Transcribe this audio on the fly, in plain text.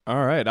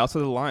All right,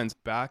 outside the lines,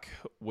 back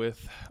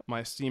with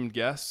my esteemed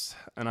guest,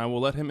 and I will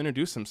let him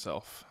introduce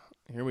himself.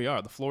 Here we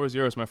are. The floor is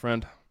yours, my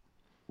friend.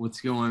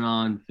 What's going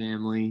on,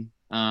 family?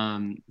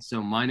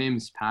 So my name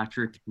is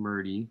Patrick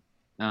Murdy.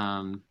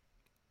 Um,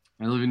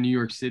 I live in New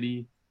York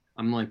City.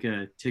 I'm like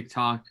a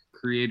TikTok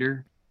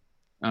creator,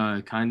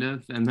 kind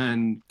of, and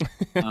then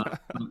uh,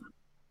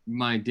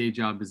 my day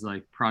job is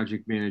like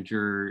project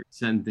manager,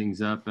 setting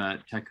things up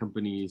at tech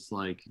companies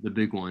like the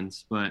big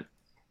ones. But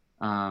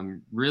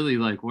really,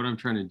 like what I'm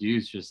trying to do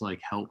is just like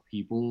help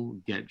people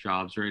get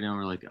jobs right now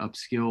or like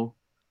upskill.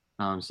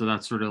 So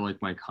that's sort of like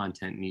my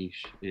content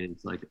niche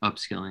is like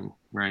upskilling,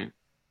 right?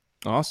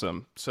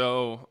 Awesome.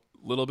 So,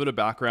 a little bit of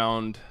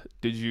background.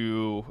 Did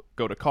you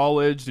go to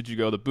college? Did you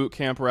go the boot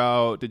camp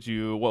route?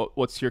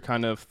 What's your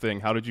kind of thing?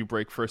 How did you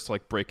break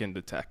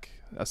into tech,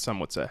 as some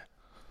would say?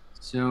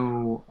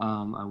 So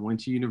I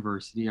went to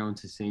university. I went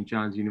to St.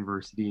 John's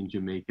University in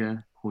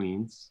Jamaica,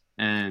 Queens,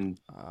 and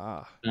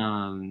Ah,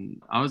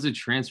 I was a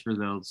transfer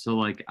though. So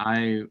like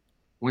I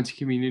went to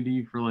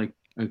community for like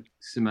a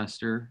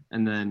semester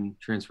and then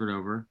transferred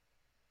over.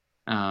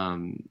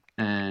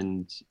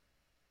 And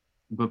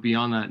but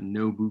beyond that,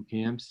 no boot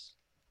camps.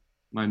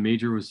 My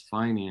major was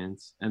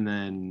finance, and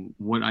then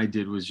what I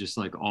did was just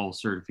like all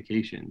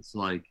certifications,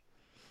 like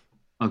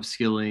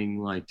upskilling,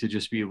 like to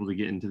just be able to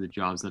get into the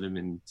jobs that I'm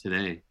in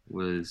today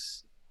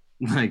was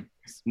like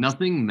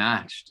nothing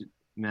matched,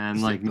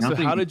 man. Like so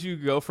how nothing. did you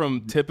go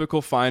from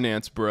typical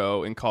finance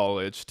bro in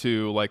college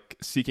to like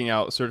seeking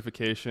out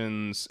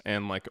certifications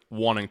and like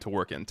wanting to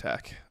work in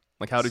tech?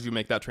 Like, how did you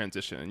make that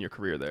transition in your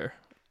career there?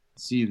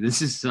 See,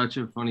 this is such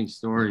a funny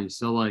story.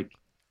 So like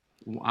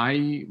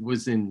I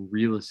was in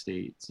real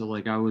estate. So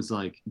like I was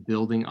like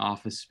building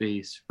office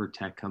space for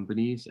tech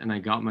companies and I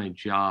got my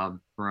job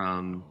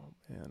from Oh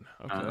man.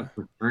 a Okay.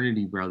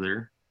 fraternity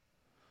brother,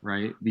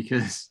 right?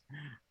 Because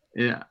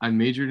I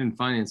majored in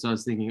finance. So I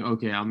was thinking,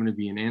 okay, I'm going to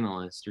be an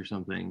analyst or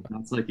something.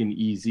 That's like an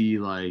easy,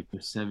 like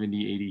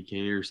 70,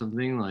 80K or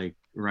something, like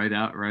right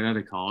out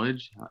of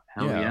college.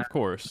 Hell Yeah, yeah. of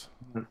course.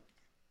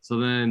 So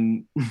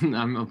then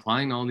I'm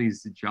applying all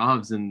these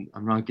jobs and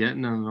I'm not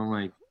getting them. And I'm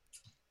like,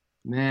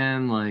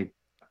 man, like,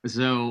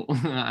 so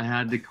I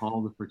had to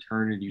call the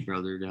fraternity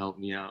brother to help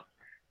me out.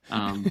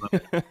 But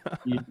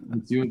he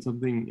was doing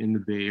something in the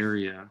Bay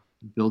Area,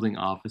 building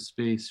office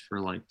space for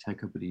like tech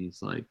companies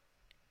like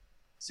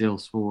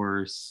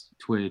Salesforce,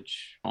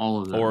 Twitch,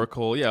 all of them,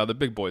 Oracle, yeah, the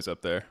big boys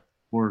up there.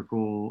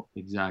 Oracle,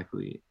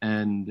 exactly.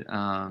 And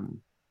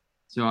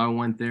so I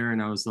went there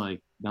and I was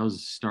like, that was the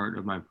start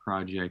of my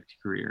project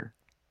career.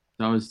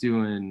 So I was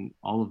doing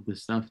all of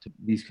this stuff to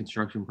these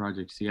construction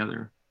projects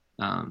together.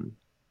 Um,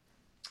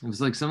 it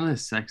was like some of the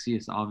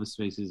sexiest office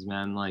spaces,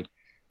 man. Like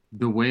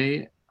the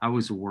way I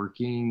was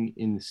working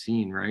in the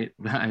scene, right?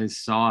 I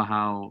saw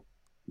how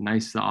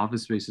nice the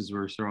office spaces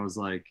were. So I was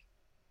like,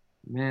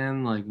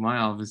 man, like my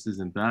office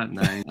isn't that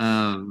nice.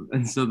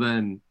 And so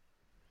then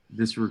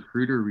this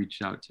recruiter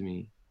reached out to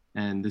me,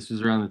 and this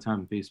was around the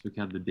time Facebook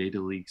had the data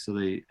leak, so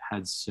they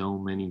had so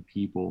many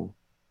people.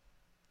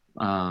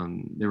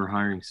 They were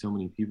hiring so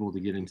many people to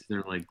get into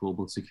their like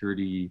global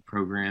security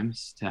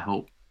programs to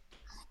help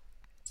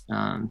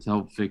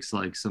fix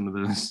like some of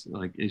those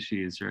like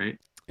issues, right?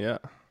 Yeah.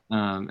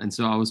 And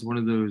so I was one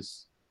of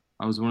those.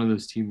 I was one of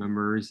those team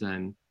members,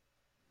 and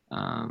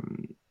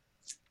um,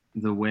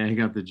 the way I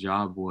got the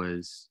job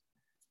was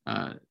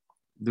uh,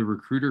 the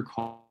recruiter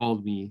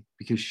called me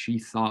because she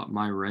thought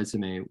my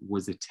resume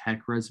was a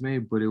tech resume,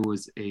 but it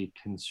was a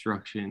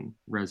construction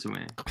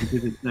resume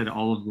because it said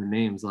all of the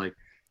names like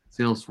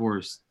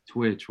Salesforce,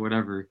 Twitch,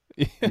 whatever.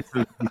 And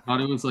so she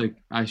thought it was like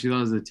she thought it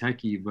was a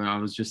techie, but I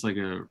was just like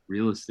a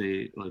real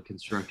estate like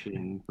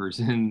construction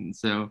person.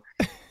 So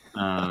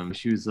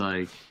she was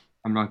like,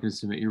 I'm not going to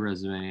submit your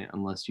resume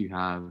unless you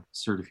have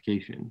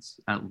certifications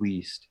at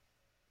least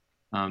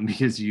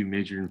because you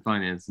majored in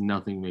finance,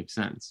 nothing makes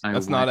sense. I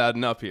That's not went,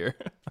 adding up here.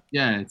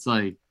 yeah, it's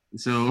like,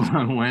 so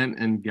I went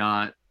and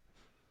got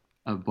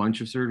a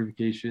bunch of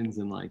certifications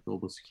in like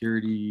global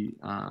security,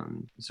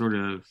 sort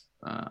of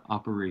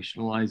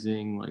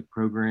operationalizing like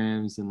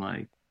programs and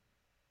like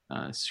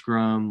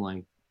Scrum.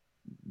 Like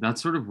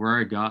that's sort of where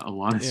I got a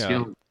lot of Yeah.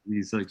 skills,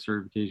 these like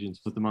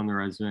certifications, put them on the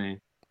resume,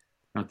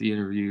 got the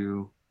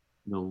interview.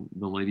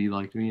 The lady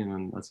liked me, and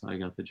then that's how I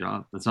got the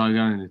job. That's how I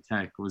got into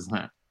tech. Was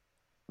that?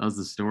 That was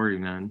the story,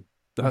 man.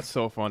 That's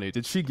so funny.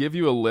 Did she give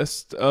you a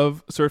list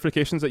of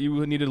certifications that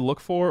you needed to look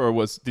for,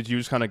 or did you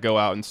just kind of go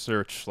out and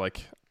search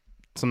like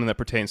something that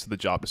pertains to the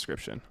job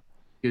description?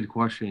 Good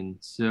question.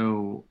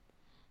 So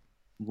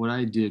what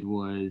I did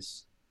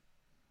was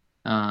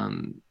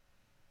um,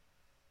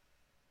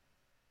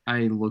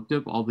 I looked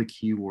up all the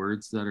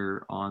keywords that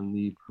are on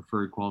the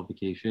preferred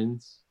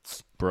qualifications,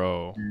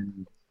 Bro.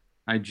 and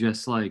I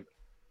just like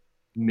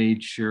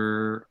made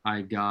sure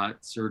I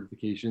got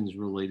certifications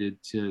related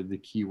to the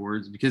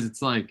keywords because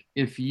it's like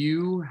if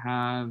you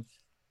have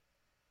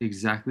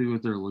exactly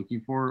what they're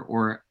looking for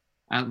or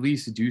at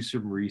least do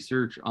some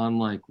research on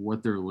like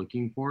what they're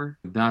looking for,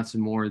 that's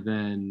more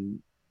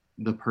than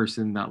the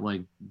person that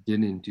like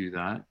didn't do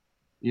that.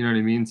 You know what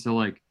I mean? So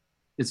like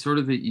it's sort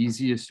of the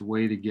easiest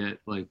way to get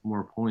like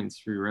more points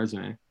for your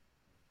resume.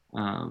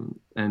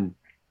 And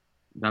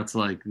that's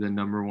like the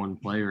number one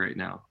play right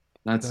now.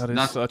 That is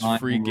That's such my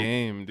free number.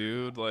 game,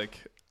 dude. Like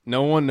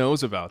no one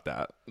knows about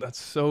that. That's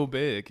so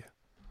big.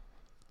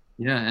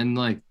 Yeah, and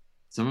like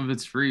some of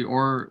it's free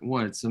or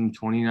what, some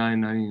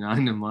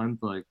 29.99 a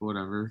month, like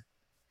whatever.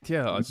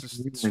 Yeah, it's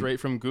just Like straight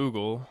from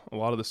Google. A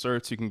lot of the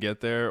certs you can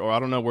get there, or I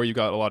don't know where you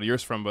got a lot of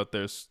yours from, but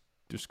there's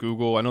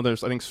Google. I know I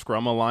think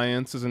Scrum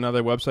Alliance is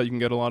another website you can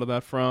get a lot of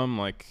that from.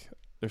 Like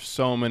there's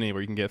so many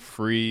where you can get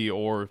free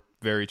or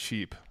very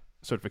cheap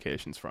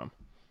certifications from.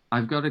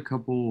 I've got a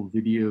couple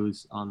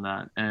videos on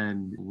that,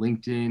 and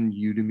LinkedIn,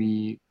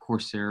 Udemy,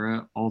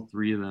 Coursera, all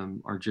three of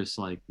them are just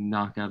like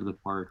knock out of the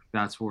park.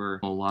 That's where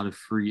a lot of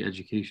free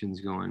education's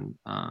going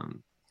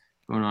on.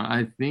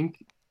 I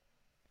think,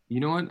 you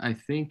know what? I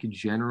think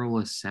General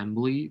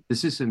Assembly,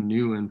 this is some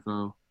new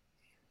info.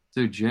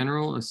 So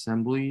General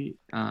Assembly,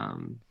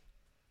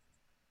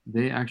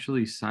 they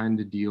actually signed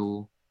a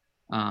deal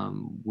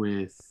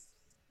with,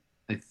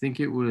 I think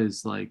it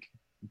was like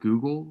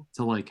Google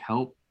to like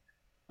help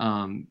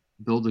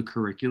build a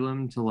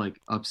curriculum to like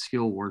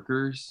upskill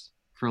workers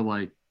for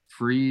like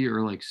free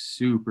or like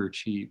super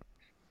cheap.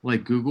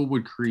 Like Google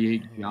would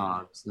create Dang.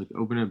 jobs, like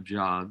open up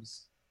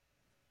jobs,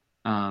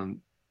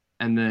 um,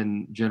 and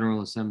then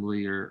General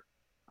Assembly or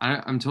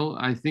I'm told,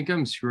 I think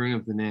I'm screwing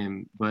up the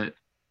name, but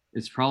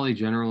it's probably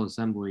General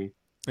Assembly.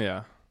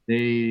 Yeah.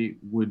 They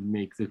would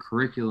make the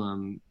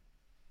curriculum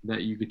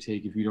that you could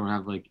take if you don't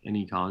have like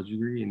any college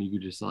degree, and you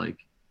could just like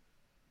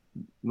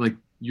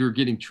you're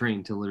getting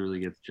trained to literally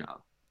get the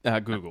job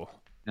At Google.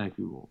 at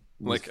Google.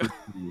 It was Like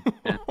for free.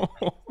 And,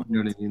 you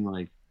know what I mean?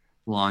 Like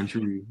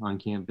laundry on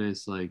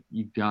campus, like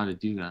you got to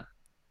do that.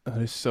 that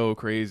is so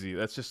crazy.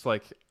 That's just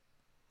like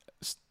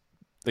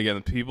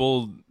again,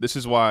 people. This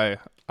is why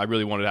I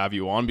really wanted to have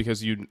you on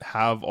because you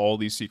have all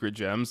these secret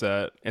gems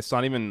that it's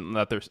not even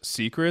that they're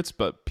secrets,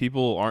 but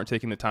people aren't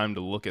taking the time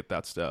to look at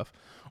that stuff,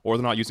 or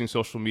they're not using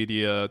social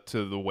media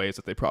to the ways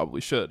that they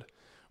probably should.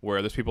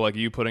 Where there's people like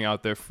you putting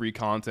out their free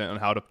content on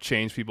how to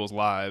change people's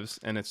lives,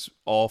 and it's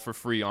all for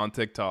free on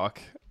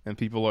TikTok, and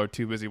people are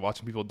too busy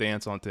watching people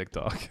dance on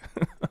TikTok.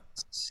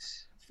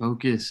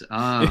 Focus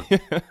up,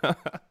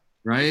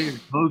 right?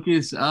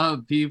 Focus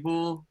up,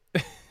 people.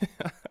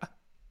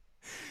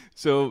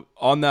 So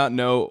on that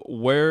note,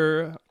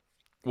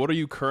 what are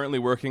you currently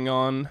working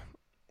on?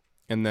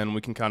 And then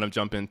we can kind of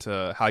jump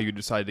into how you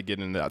decided to get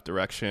in that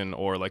direction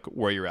or like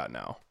where you're at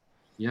now.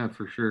 Yeah,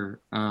 for sure.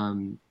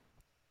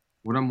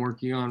 What I'm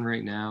working on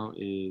right now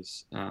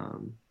is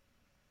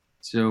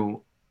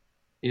so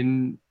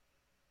in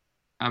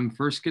I'm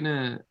first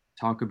gonna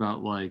talk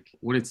about like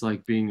what it's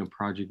like being a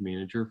project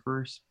manager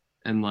first,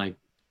 and like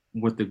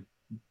what the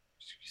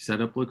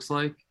setup looks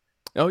like.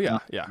 Oh Uh, yeah,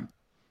 yeah.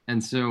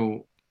 and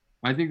so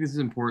I think this is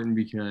important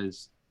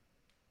because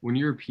when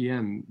you're a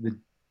PM, the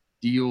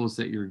deals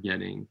that you're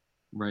getting,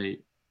 right?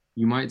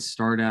 You might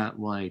start at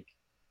like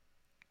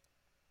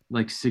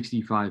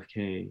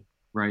 65K,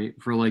 right?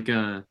 For like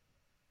a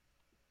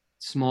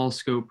small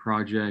scope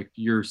project,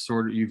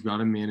 you've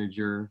got a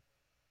manager,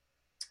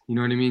 you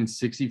know what I mean?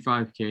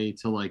 65K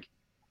to like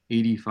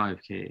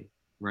 85K,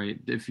 right?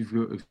 If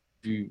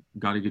you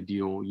got a good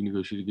deal, you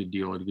negotiate a good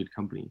deal at a good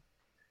company.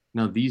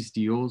 Now these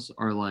deals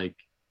are like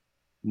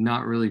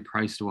not really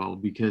priced well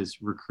because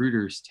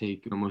recruiters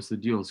take most of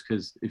the deals,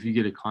 because if you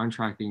get a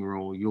contracting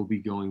role, you'll be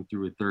going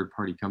through a third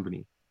party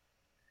company.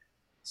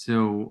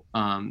 So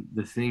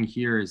the thing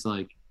here is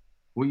like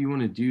what you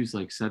want to do is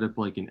like set up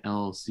like an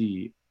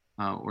LLC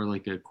or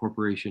like a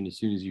corporation as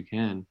soon as you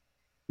can,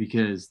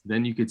 because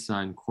then you could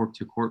sign corp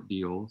to corp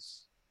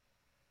deals,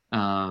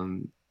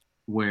 um,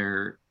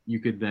 where you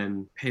could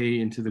then pay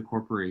into the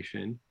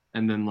corporation,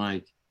 and then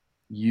like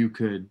you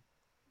could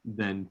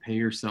then pay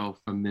yourself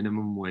a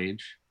minimum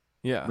wage,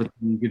 Yeah. but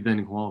you could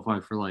then qualify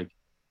for like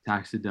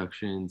tax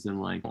deductions and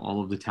like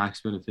all of the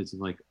tax benefits of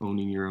like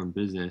owning your own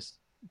business.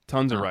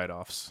 Tons of Uh,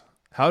 write-offs.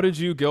 How did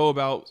you go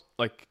about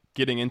like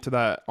getting into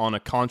that on a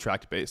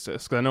contract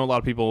basis? Because I know a lot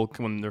of people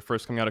when they're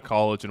first coming out of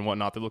college and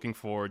whatnot, they're looking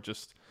for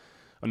just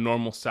a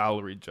normal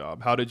salaried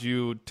job. How did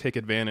you take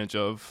advantage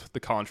of the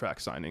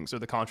contract signings or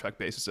the contract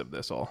basis of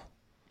this all?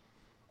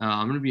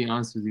 I'm gonna be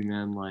honest with you,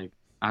 man. Like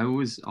I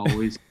was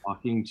always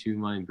talking to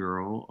my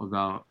girl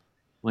about,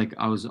 like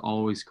I was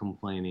always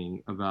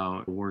complaining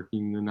about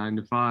working the 9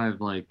 to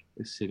 5, like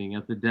sitting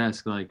at the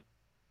desk, like,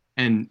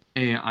 and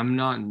hey, I'm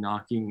not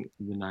knocking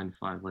the 9 to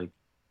 5. Like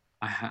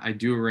I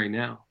do it right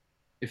now.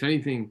 If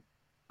anything,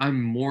 I'm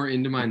more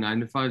into my 9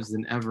 to 5s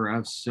than ever. I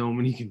have so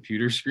many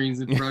computer screens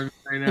in front of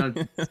me right now.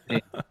 It's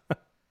insane.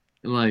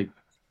 Like,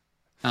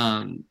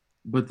 um,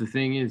 but the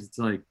thing is, it's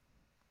like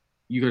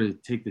you got to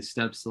take the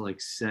steps to like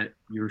set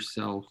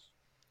yourself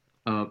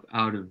up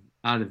out of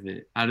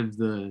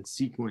the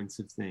sequence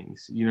of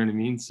things. You know what I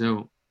mean?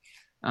 So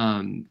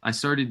I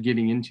started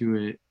getting into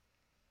it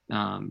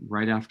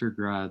right after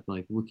grad,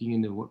 like looking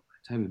into what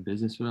type of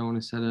business would I want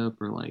to set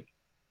up, or like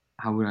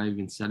how would I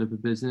even set up a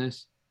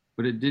business.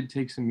 But it did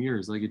take some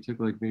years. Like it took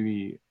like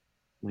maybe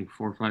like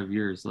 4 or 5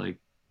 years, like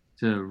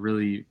to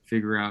really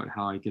figure out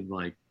how I could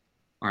like,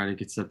 all right, I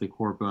could set the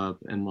corp up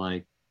and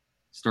like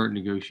start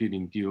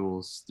negotiating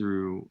deals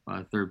through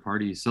third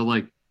parties. So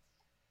like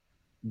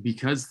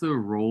because the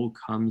role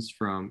comes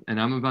from, and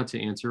I'm about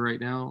to answer right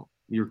now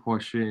your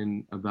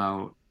question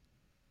about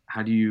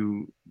how do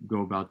you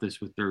go about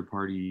this with third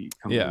party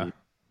Yeah. companies.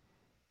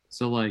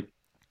 So like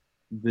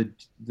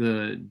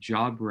the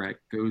job rec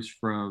goes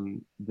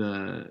from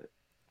the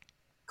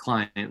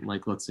client,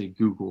 like let's say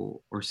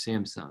Google or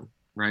Samsung,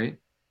 right?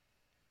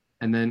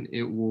 And then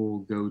it will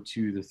go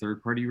to the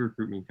third party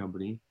recruitment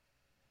company.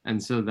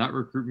 And so that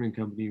recruitment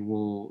company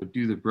will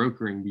do the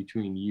brokering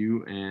between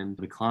you and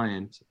the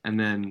client. And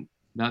then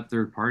that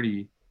third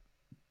party,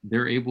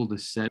 they're able to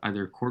set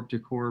either corp to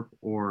corp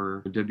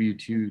or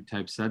W-2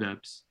 type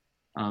setups,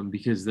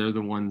 because they're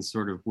the ones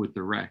sort of with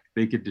the rec.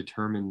 They could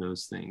determine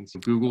those things.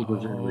 Google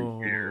doesn't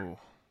really care.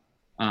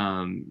 Oh.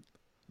 Um,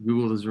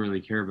 Google doesn't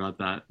really care about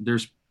that.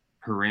 There's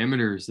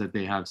parameters that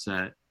they have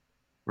set,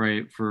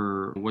 right,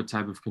 for what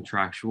type of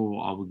contractual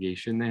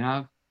obligation they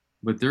have,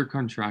 but they're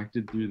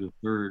contracted through the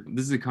third.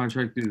 This is a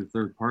contract through the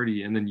third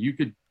party, and then you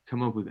could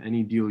come up with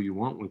any deal you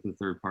want with the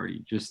third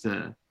party just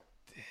to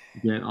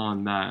get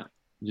on that,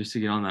 just to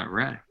get on that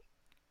rec,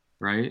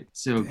 right?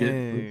 So get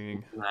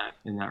Dang.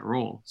 in that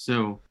role.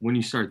 So when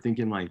you start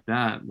thinking like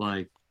that,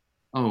 like,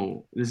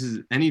 oh, this is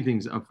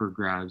anything's up for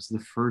grabs. The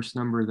first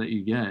number that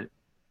you get,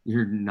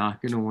 you're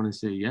not gonna want to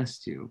say yes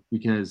to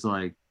because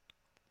like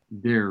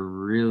they're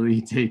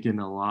really taking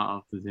a lot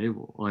off the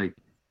table. Like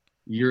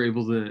you're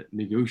able to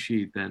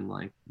negotiate then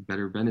like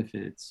better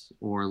benefits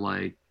or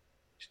like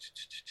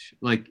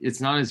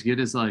it's not as good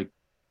as like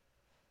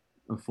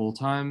a full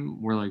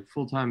time where like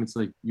full time it's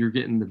like you're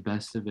getting the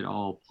best of it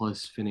all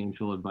plus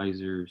financial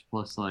advisors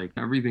plus like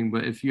everything.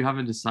 But if you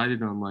haven't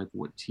decided on like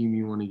what team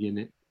you want to get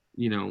it,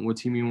 you know, what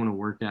team you want to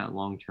work at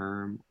long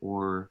term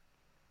or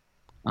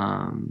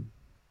um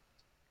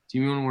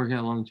team you want to work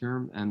at long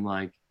term and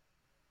like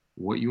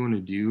what you want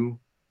to do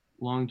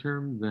long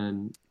term,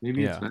 then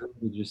maybe it's Yeah. better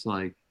to just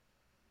like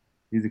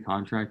do the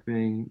contract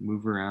thing,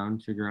 move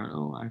around, figure out,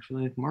 oh,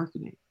 actually, like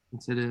marketing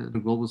instead of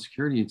global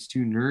security, it's too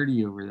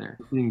nerdy over there.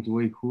 Marketing's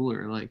way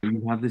cooler. Like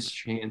you have this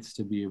chance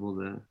to be able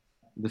to,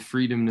 the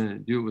freedom to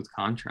do it with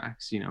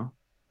contracts, you know?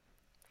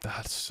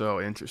 That's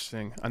so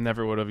interesting. I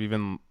never would have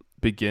even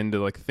begin to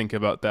like think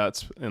about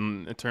that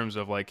in terms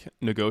of like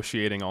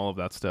negotiating all of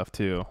that stuff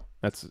too.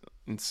 That's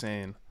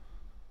insane.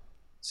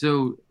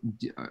 So,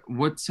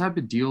 what type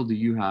of deal do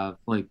you have?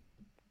 Like,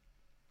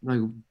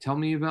 tell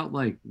me about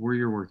like where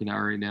you're working at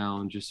right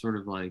now and just sort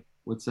of like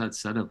what's that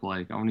setup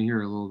like? I want to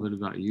hear a little bit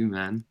about you,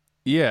 man.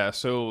 Yeah,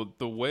 so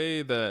the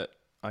way that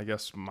I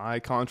guess my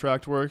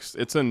contract works,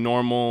 it's a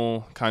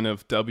normal kind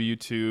of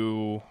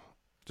W2,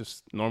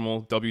 just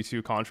normal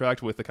W2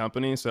 contract with the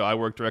company. So I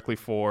work directly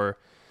for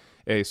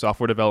a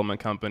software development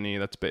company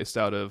that's based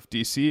out of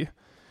DC.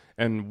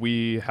 And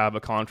we have a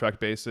contract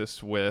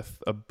basis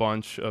with a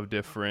bunch of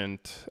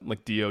different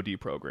like DoD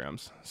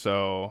programs.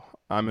 So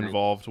I'm Right.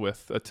 involved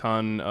with a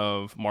ton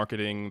of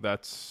marketing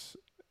that's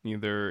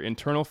either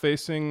internal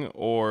facing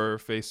or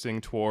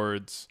facing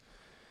towards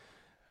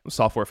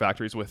software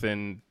factories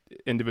within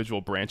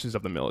individual branches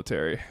of the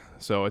military.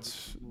 So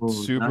it's Oh,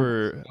 that's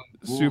super, so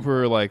cool.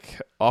 super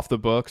like off the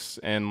books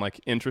and like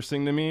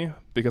interesting to me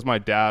because my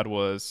dad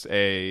was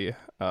a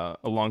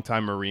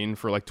longtime Marine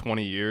for like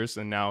 20 years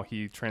and now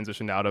he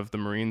transitioned out of the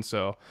Marine.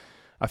 So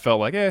I felt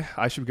like,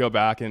 I should go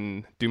back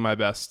and do my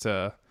best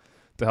to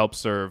help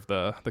serve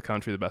the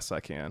country the best I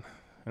can.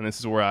 And this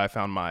is where I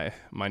found my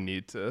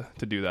need to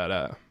do that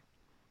at.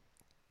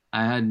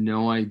 I had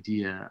no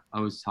idea I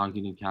was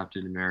talking to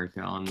Captain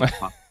America on this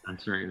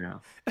podcast right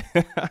now.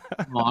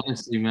 Well,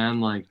 honestly, man,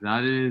 like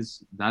that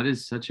is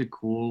such a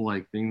cool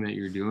like thing that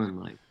you're doing.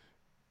 Like,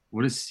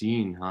 what a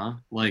scene, huh?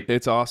 Like,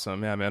 It's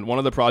awesome. Yeah, man. One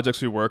of the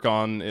projects we work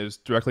on is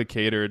directly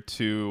catered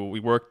to, we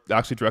work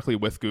actually directly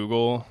with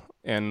Google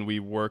and we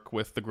work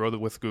with the Grow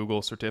with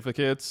Google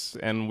certificates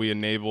and we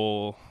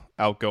enable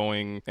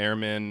outgoing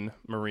airmen,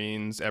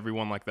 Marines,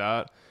 everyone like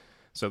that.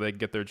 So they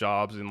get their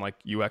jobs in like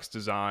UX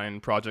design,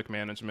 project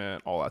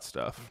management, all that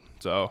stuff.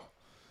 So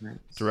nice.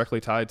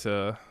 directly tied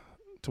to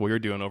what you're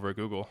doing over at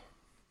Google.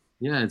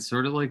 Yeah, it's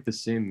sort of like the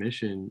same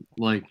mission.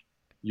 Like,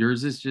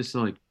 yours is just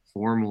like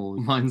formal.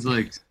 Mine's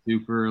like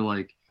super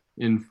like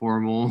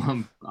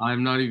informal.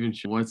 I'm not even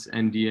sure what's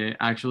NDA.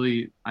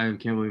 Actually, I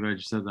can't believe I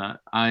just said that.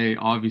 I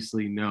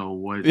obviously know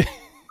what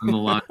I'm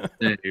allowed to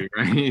say,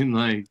 right?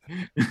 Like,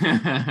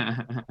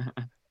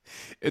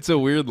 It's a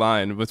weird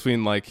line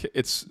between like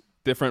it's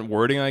different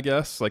wording, I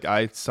guess. Like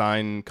I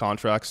sign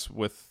contracts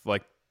with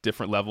like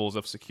different levels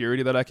of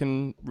security that I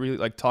can really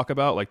like talk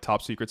about, like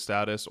top secret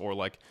status or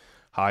like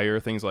higher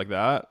things like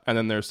that. And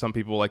then there's some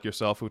people like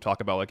yourself who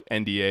talk about like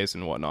NDAs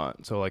and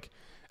whatnot. So like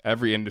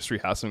every industry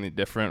has something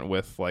different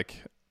with like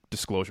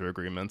disclosure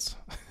agreements.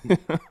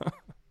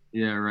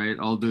 yeah, right.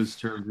 All those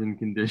terms and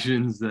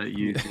conditions that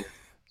you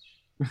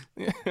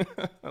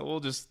We'll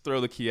just throw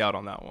the key out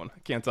on that one. I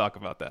can't talk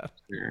about that.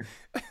 sure,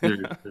 sure,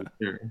 sure,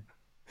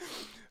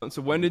 sure.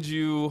 So when did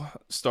you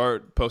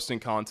start posting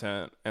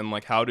content, and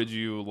like how did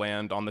you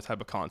land on the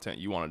type of content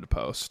you wanted to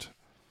post?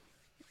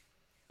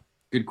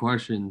 Good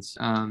questions.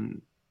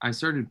 I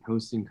started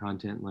posting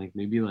content like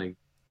maybe like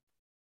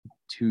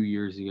 2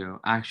 years ago.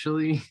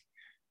 Actually,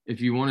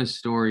 if you want a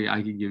story,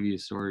 I could give you a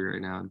story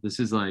right now. This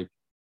is like,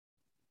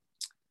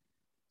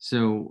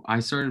 so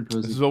I started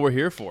This is posting. what we're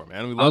here for,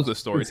 man. We I love was this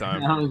story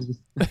time. I was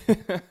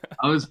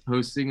I was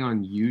posting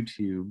on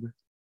YouTube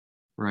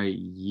right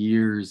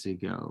years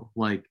ago.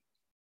 Like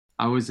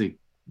I was a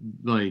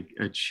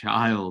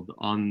child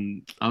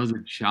on I was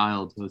a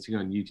child posting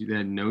on YouTube. They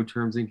had no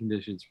terms and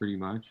conditions pretty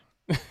much.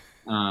 They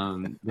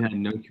had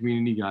no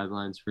community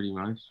guidelines pretty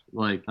much.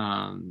 Like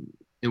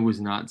it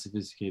was not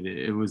sophisticated.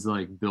 It was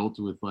like built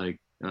with like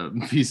a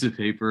piece of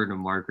paper and a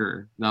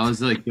marker. That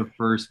was like the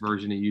first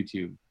version of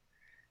YouTube.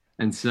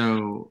 And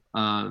so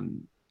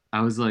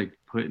I was like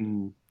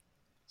putting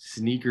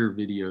sneaker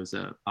videos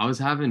up. I was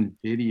having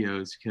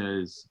videos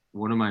because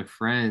one of my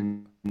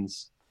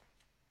friends,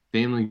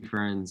 family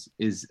friends,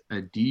 is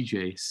a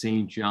DJ,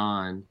 St.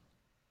 John.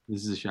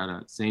 This is a shout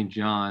out, St.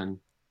 John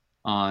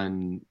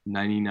on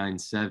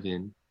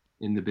 99.7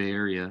 in the Bay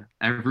Area.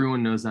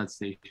 Everyone knows that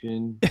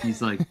station.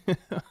 He's like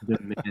the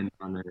man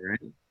on there,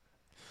 right?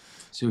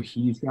 So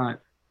he's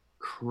got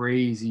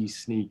crazy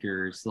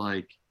sneakers,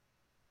 like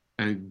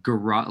a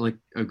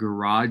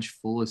garage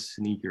full of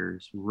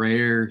sneakers,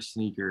 rare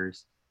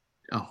sneakers,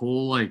 a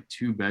whole like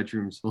 2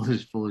 bedrooms full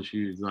of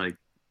shoes. Like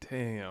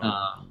Damn.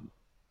 um,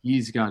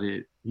 he's got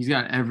it. He's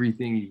got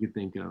everything you could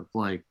think of,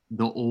 like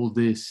the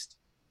oldest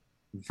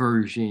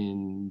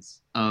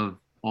versions of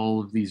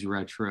all of these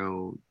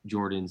retro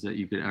Jordans that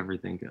you could ever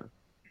think of.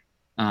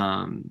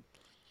 Um,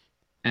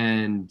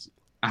 and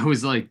I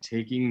was like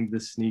taking the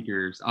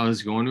sneakers. I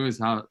was going to his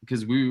house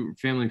because we were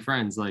family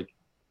friends, like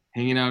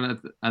hanging out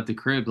at the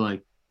crib,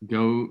 like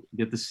go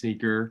get the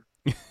sneaker.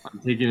 I'm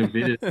taking a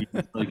video,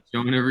 like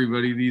showing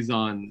everybody these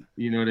on,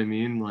 you know what I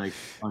mean, like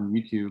on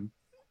YouTube.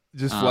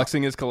 Just Uh,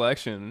 flexing his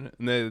collection,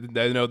 and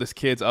they know this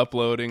kid's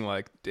uploading.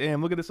 Like,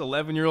 damn, look at this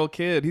 11-year-old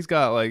kid. He's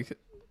got like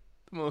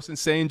the most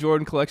insane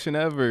Jordan collection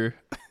ever.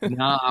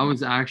 no, I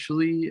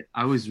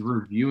was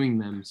reviewing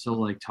them, so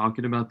like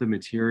talking about the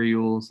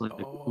materials, like,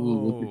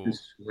 ooh, look at Oh,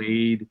 this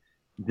suede.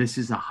 This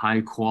is a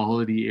high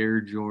quality Air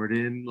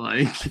Jordan.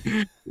 Like,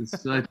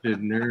 such a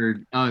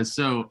nerd.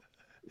 So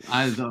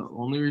the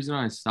only reason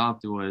I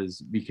stopped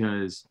was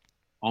because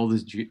all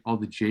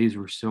the J's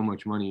were so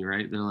much money,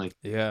 right? They're like,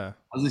 yeah.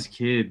 I was this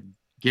kid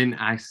getting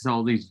access to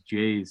all these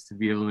J's to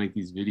be able to make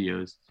these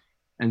videos,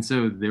 and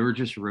so they were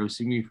just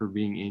roasting me for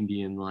being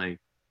Indian, like,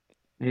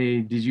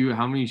 hey,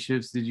 how many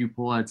shifts did you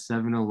pull at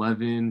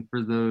 7-Eleven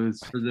for those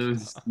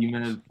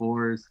CMED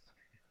fours?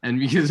 And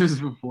because it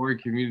was before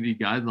community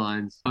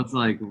guidelines, I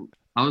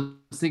was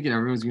thinking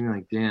everyone's gonna be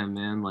like, damn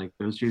man, like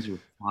those J's are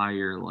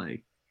fire,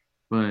 like,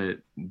 but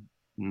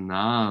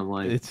nah,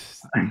 like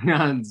It's I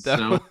got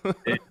so definitely.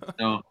 sick.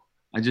 So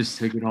I just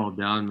took it all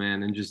down,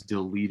 man, and just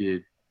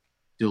deleted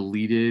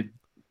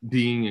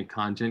being a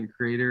content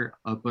creator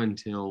up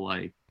until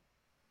like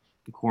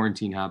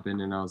quarantine happened,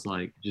 and I was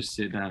like just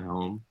sitting at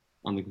home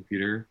on the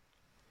computer,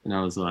 and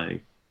I was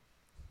like,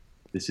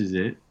 this is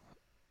it.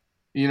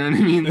 You know what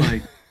I mean?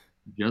 Like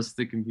just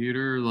the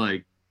computer,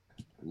 like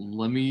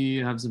let me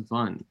have some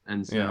fun.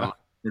 And so Yeah. I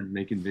started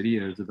making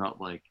videos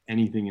about like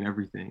anything and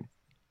everything.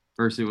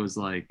 First it was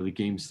like the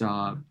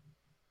GameStop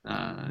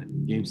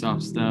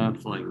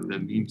stuff, like the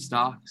meme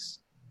stocks.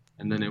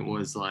 And then it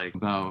was like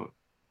about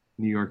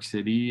New York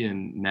City.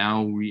 And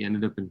now we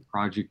ended up in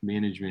project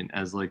management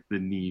as like the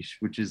niche,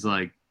 which is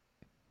like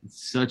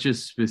such a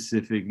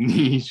specific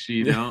niche,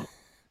 you Yeah.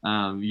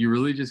 know? You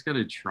really just got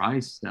to try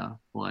stuff.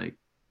 Like,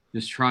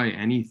 just try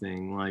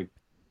anything. Like,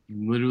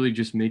 literally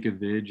just make a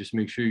vid, just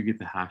make sure you get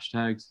the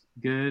hashtags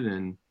good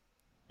and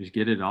just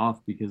get it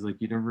off because, like,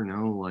 you never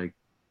know, like,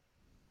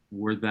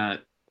 where the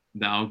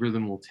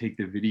algorithm will take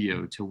the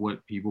video to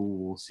what people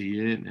will see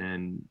it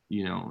and,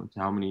 to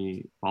how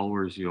many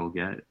followers you'll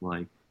get.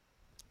 Like,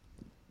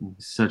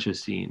 such a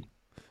scene.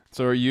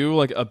 So are you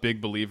like a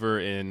big believer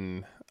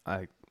in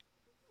I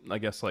I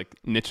guess like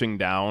niching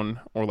down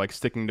or like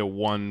sticking to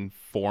one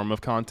form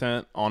of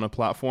content on a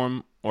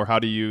platform, or how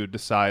do you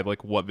decide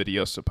like what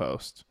videos to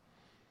post?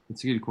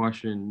 It's a good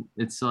question.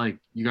 It's like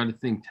you got to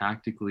think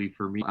tactically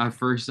for me. At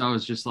first, I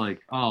was just like,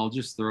 oh, I'll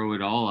just throw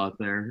it all out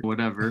there,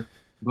 whatever.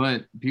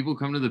 But people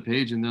come to the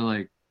page and they're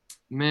like,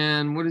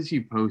 man, what is he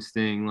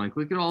posting? Like,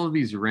 look at all of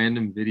these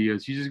random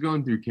videos. He's just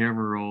going through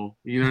camera roll.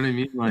 You know what I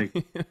mean? Like,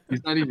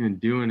 he's not even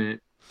doing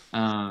it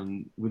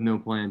with no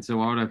plan. So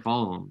why would I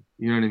follow him?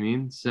 You know what I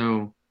mean?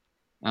 So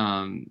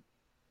um,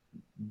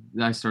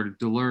 I started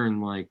to learn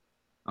like,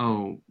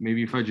 oh,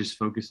 maybe if I just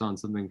focus on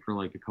something for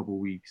like a couple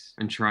weeks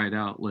and try it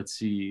out, let's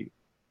see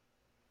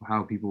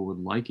how people would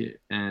like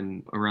it.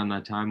 And around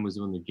that time was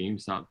when the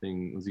GameStop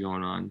thing was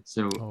going on.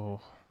 So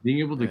Oh, being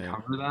able to man.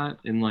 cover that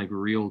in like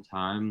real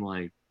time,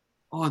 like,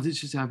 oh,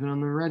 this just happened on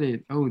the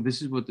Reddit. Oh,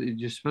 this is what they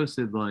just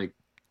posted. Like,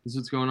 this is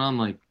what's going on.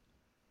 Like,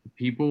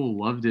 people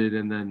loved it,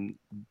 and then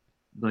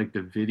like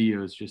the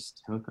videos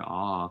just took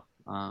off.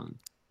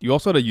 You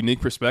also had a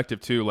unique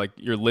perspective too. Like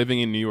you're living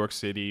in New York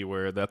City,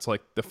 where that's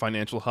like the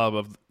financial hub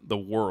of the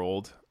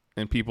world,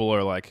 and people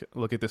are like,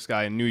 "Look at this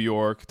guy in New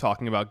York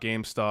talking about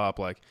GameStop."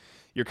 Like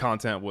your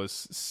content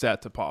was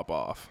set to pop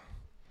off.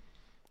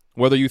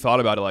 Whether you thought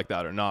about it like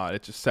that or not,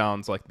 it just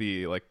sounds like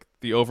the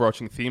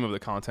overarching theme of the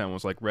content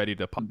was like ready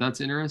to pop.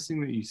 That's interesting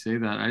that you say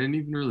that. I didn't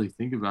even really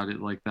think about it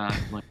like that.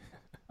 Like,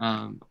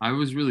 I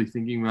was really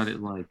thinking about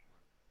it like,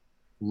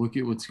 look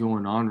at what's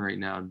going on right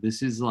now.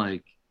 This is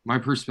like my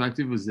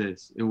perspective was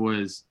this. It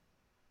was,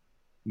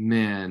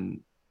 man,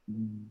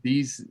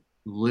 these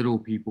little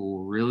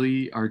people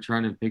really are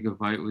trying to pick a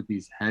fight with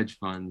these hedge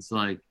funds.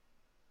 Like,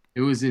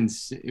 it was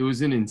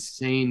an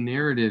insane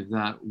narrative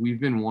that we've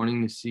been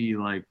wanting to see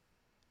like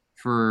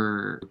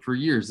for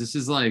years. This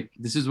is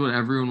what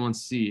everyone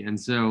wants to see. And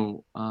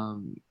so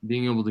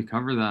being able to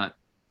cover that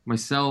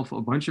myself, a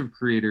bunch of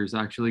creators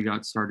actually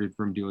got started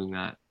from doing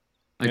that.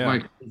 Like Yeah, my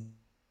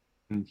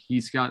cousin,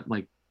 he's got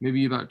like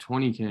maybe about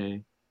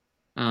 20K.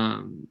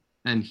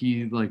 And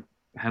he like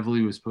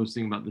heavily was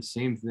posting about the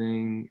same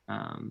thing.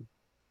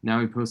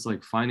 Now he posts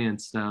like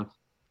finance stuff.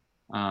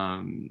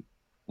 Um,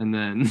 and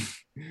then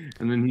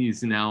and then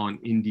he's now on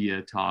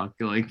India Talk,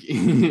 like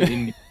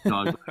India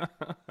Talk.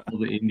 All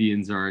the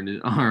Indians are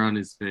on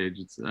his page.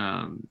 It's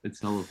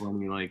hella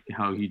funny, like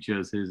how he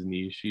chose his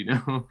niche, you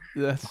know.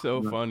 that's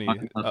so funny.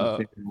 Talking about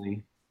the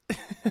family.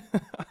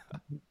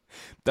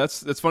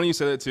 That's funny you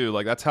say that too.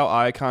 Like that's how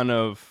I kind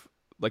of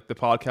like the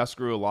podcast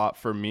grew a lot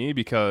for me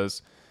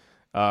because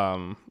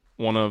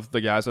one of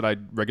the guys that I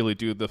regularly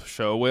do the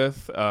show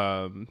with,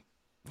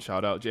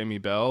 shout out Jamie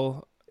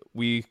Bell,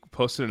 we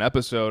posted an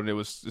episode and it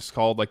was just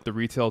called like the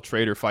retail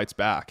trader fights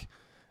back.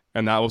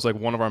 And that was like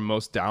one of our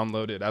most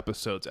downloaded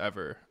episodes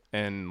ever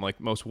and like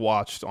most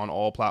watched on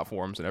all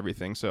platforms and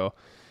everything. So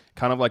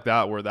kind of like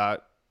that where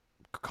that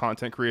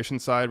content creation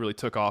side really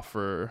took off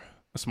for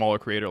a smaller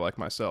creator like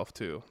myself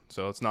too.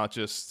 So it's not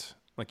just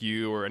like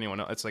you or anyone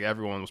else. It's like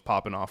everyone was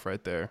popping off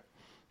right there.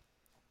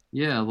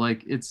 Yeah,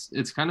 like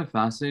it's kind of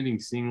fascinating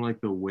seeing like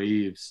the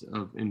waves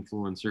of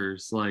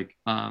influencers, like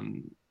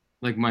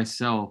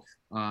myself,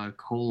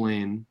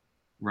 Colin,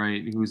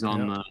 right, who's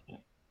Yeah.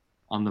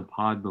 on the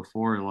pod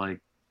before. Like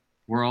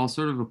we're all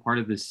sort of a part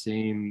of the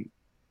same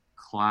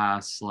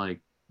class. Like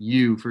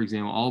you, for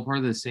example, all part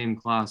of the same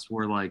class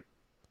where like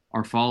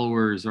our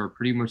followers are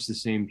pretty much the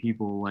same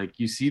people. Like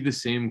you see the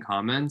same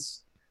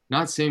comments,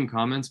 not same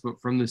comments,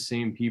 but from the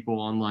same people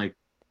on like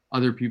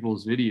other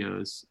people's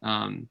videos,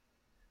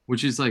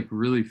 which is like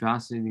really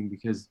fascinating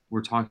because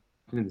we're talking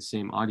to the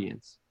same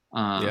audience.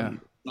 Yeah.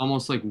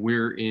 Almost like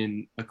we're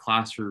in a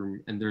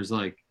classroom and there's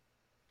like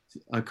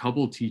a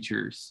couple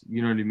teachers,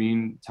 you know what I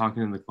mean,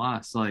 talking in the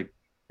class. Like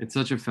it's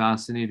such a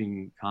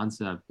fascinating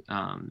concept.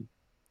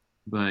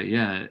 But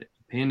yeah,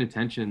 paying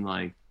attention,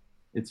 like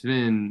it's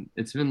been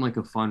like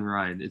a fun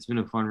ride. It's been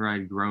a fun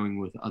ride growing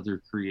with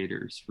other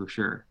creators for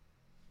sure.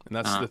 And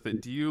that's Uh, the thing.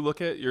 Do you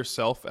look at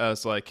yourself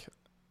as like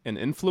an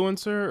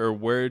influencer or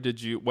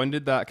when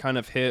did that kind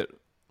of hit?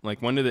 Like,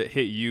 when did it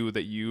hit you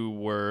that you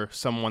were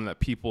someone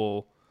that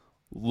people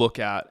look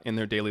at in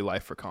their daily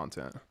life for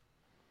content?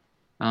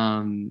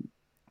 um,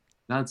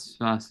 that's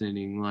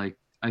fascinating. Like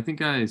I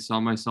think I saw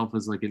myself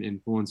as like an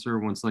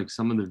influencer once like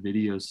some of the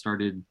videos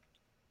started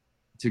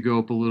to go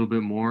up a little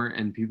bit more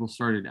and people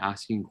started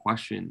asking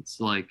questions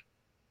like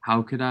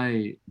how could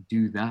I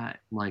do that?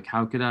 Like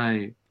how could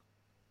I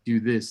do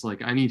this?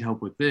 Like I need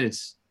help with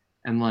this.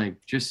 And like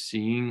just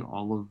seeing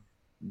all of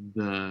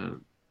the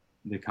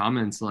the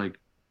comments like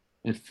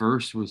at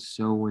first was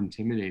so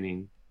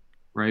intimidating,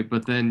 right?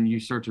 But then you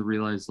start to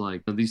realize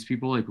like these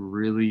people like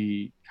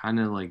really kind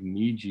of like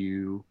need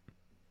you.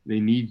 They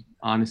need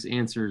honest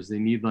answers. They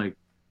need like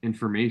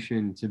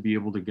information to be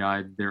able to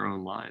guide their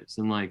own lives.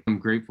 And like I'm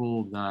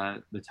grateful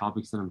that the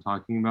topics that I'm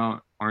talking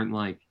about aren't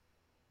like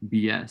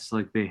BS.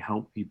 Like they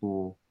help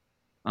people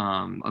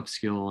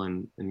upskill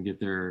and get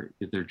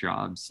their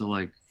jobs. So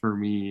like for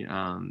me,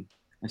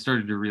 I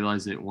started to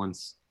realize it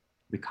once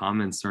the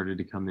comments started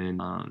to come in.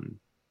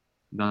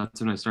 That's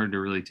when I started to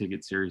really take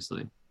it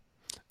seriously.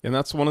 And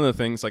that's one of the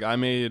things like I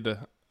made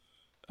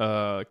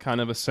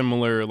kind of a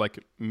similar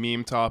like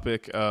meme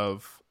topic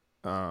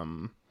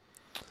um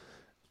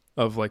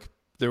of like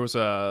there was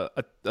a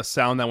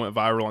sound that went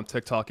viral on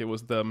TikTok. It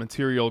was the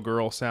Material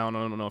Girl sound.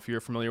 I don't know if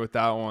you're familiar with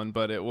that one,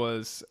 but it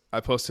was I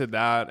posted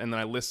that and then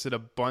I listed a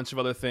bunch of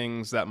other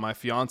things that my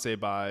fiance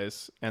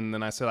buys, and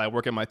then I said I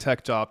work at my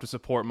tech job to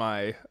support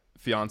my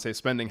fiance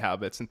spending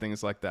habits and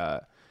things like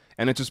that.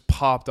 And it just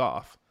popped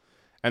off.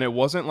 And it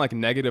wasn't like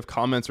negative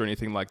comments or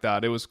anything like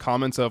that. It was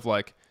comments of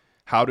like,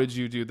 how did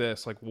you do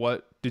this? Like,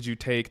 what did you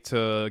take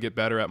to get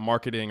better at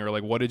marketing? Or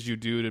like, what did you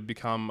do to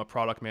become a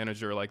product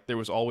manager? Like, there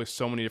was always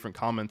so many different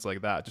comments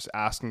like that, just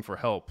asking for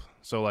help.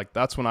 So like,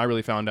 that's when I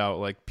really found out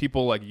like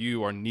people like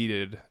you are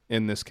needed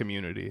in this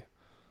community.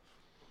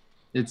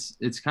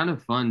 It's kind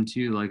of fun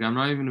too. Like I'm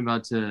not even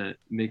about to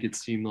make it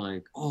seem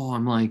like, oh,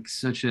 I'm like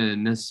such a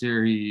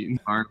necessary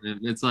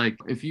environment. It's like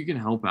if you can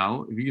help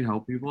out, if you can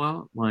help people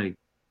out, like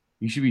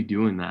you should be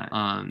doing that.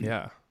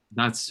 Yeah.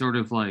 That's sort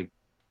of like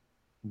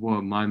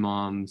what my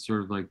mom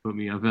sort of like put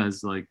me up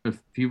as, like,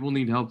 if people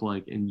need help,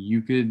 like, and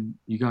you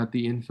got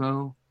the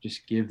info,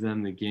 just give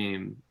them the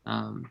game.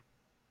 And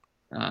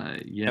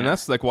Yeah.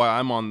 that's like why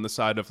I'm on the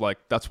side of like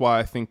that's why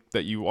I think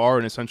that you are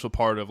an essential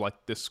part of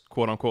like this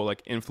quote unquote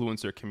like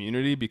influencer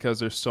community, because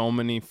there's so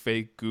many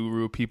fake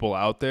guru people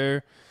out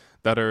there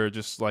that are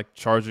just like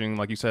charging,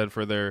 like you said,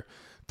 for their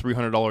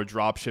 $300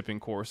 drop shipping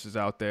courses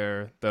out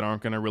there that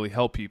aren't going to really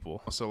help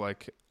people. So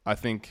like I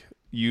think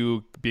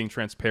you being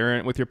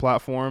transparent with your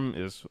platform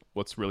is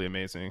what's really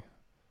amazing.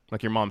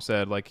 Like your mom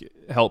said, like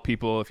help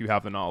people if you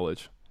have the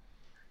knowledge.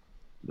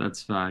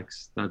 That's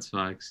facts. That's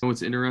facts.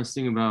 What's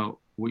interesting about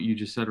what you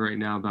just said right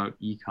now about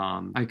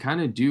ecom, I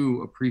kind of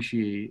do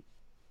appreciate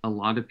a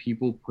lot of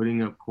people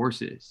putting up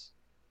courses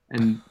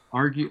and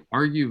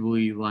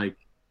arguably, like,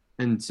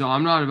 and so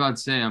I'm not about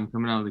to say I'm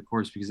coming out of the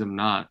course, because I'm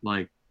not.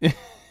 Like,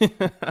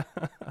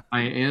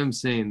 I am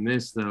saying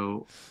this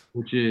though,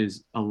 which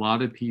is a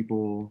lot of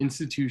people,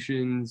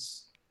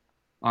 institutions,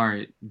 all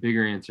right,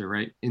 bigger answer,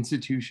 right?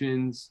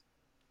 Institutions,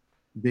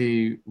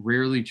 they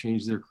rarely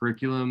change their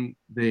curriculum.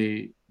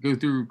 They go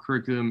through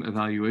curriculum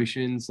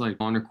evaluations like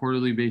on a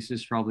quarterly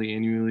basis, probably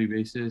annually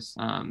basis.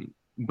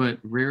 But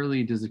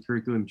rarely does the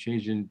curriculum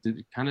change, and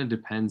it kind of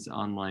depends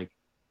on like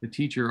the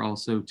teacher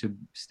also to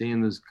stay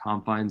in those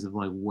confines of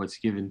like what's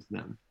given to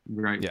them,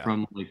 right? Yeah.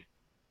 From like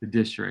the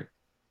district.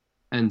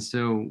 And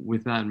so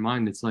with that in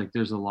mind, it's like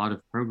there's a lot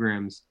of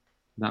programs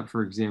that,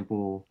 for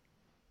example,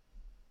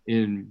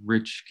 in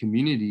rich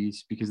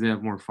communities, because they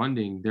have more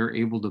funding, they're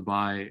able to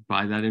buy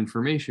that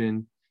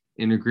information,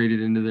 integrate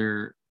it into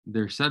their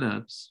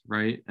setups,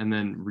 right? And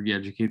then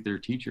re-educate their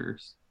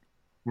teachers.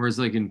 Whereas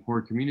like in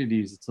poor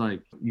communities, it's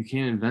like you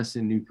can't invest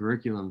in new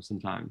curriculum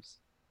sometimes.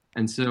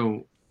 And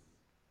so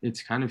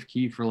it's kind of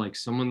key for like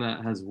someone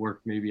that has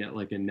worked maybe at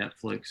like a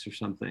Netflix or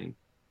something,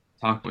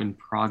 talk in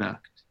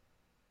product,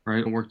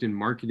 right? And worked in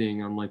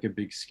marketing on like a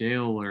big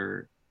scale,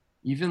 or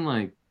even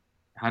like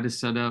how to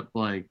set up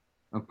like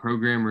a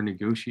program or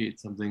negotiate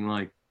something,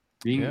 like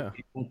being Yeah.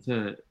 able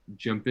to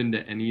jump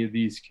into any of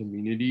these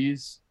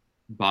communities,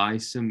 buy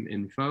some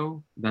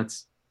info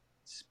that's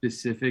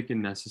specific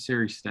and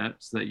necessary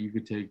steps that you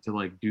could take to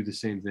like do the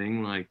same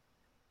thing, like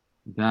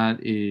that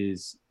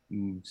is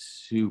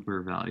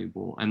super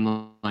valuable.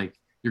 And like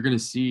you're going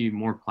to see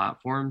more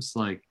platforms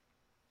like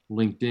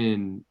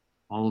LinkedIn,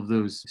 all of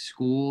those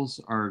schools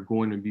are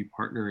going to be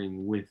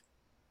partnering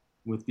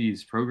with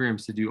these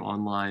programs to do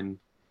online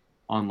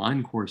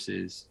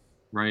courses,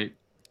 right?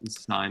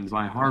 Signed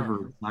by Yeah.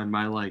 Harvard, signed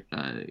by like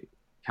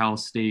Cal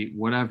State,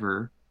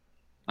 whatever.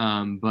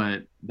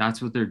 But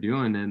that's what they're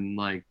doing, and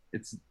like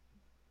it's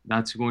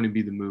that's going to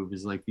be the move,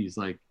 is like these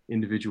like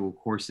individual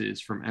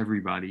courses from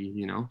everybody,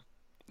 you know?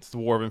 It's the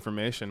war of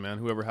information, man.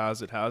 Whoever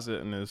has it,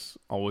 and is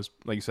always,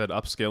 like you said,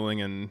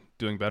 upskilling and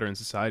doing better in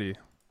society.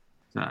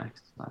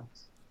 Facts,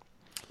 facts.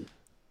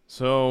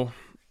 So,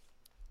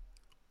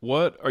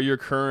 what are your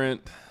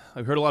current?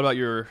 I've heard a lot about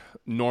your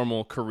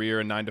normal career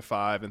and 9 to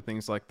 5 and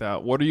things like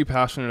that. What are you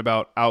passionate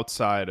about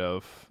outside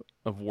of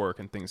work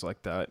and things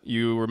like that?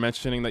 You were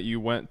mentioning that you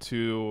went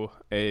to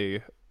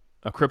a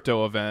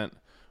crypto event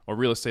or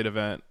real estate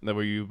event that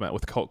where you met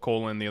with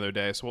Colin the other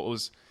day. So, what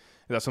was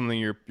is that something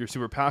you're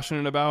super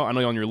passionate about? I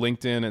know on your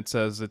LinkedIn it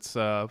says it's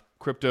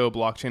crypto,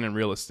 blockchain, and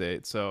real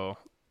estate. So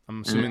I'm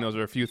And assuming those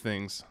are a few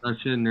things.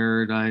 such a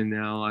nerd, I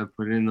know. I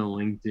put in the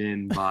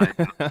LinkedIn bio,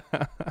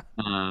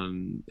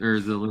 or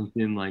the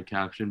LinkedIn like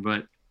caption,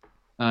 but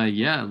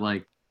yeah,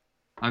 like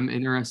I'm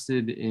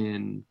interested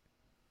in,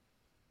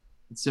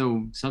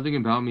 so something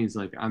about me is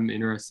like I'm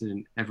interested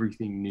in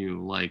everything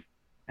new, like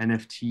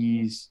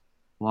NFTs,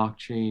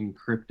 blockchain,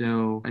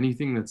 crypto,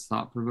 anything that's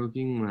thought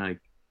provoking. Like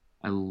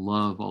I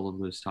love all of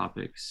those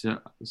topics.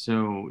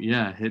 So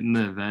yeah, hitting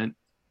the event,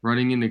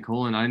 running into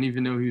Colin. I didn't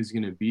even know he was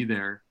gonna be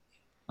there.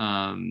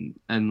 And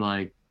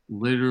like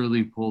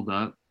literally pulled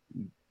up.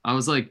 I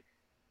was like,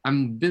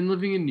 I've been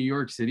living in New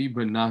York City,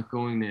 but not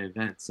going to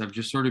events. I've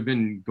just sort of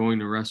been going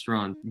to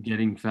restaurants,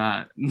 getting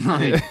fat.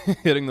 Like,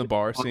 Hitting the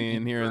bar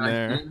scene here and I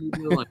there. kind of need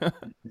to like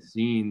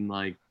scene,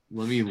 like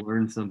let me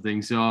learn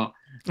something. So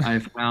I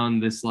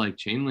found this like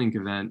Chainlink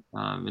event,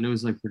 and it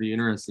was like pretty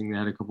interesting. They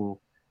had a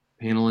couple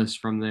panelists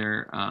from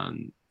there,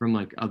 from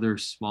like other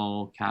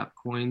small cap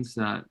coins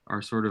that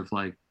are sort of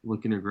like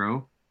looking to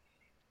grow.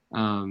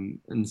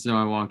 And so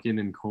I walk in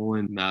and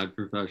Colin, mad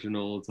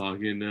professional, Yeah,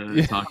 talking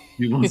to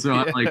people. So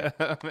I like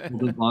yeah,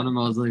 pulled man. up on him.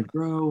 I was like,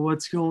 "Bro,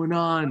 what's going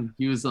on?"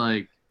 He was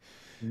like,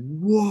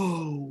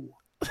 "Whoa,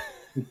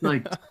 it's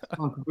like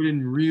TikTok, but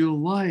in real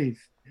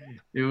life."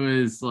 It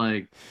was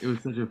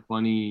such a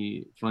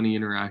funny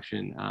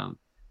interaction.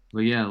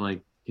 But yeah,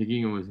 like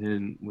kicking it with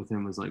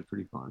him was like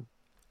pretty fun.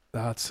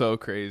 That's so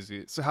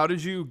crazy. So how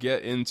did you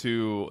get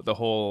into the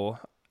whole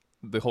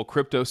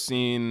crypto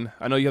scene?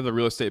 I know you have the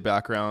real estate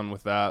background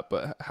with that,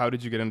 but how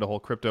did you get into the whole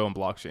crypto and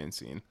blockchain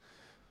scene?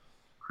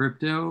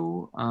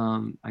 Crypto,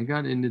 I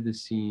got into the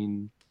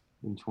scene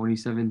in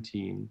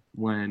 2017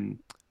 when,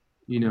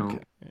 you Okay. know,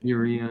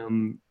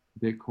 Ethereum,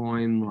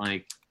 Bitcoin,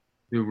 like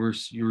there were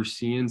you were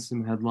seeing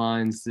some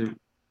headlines that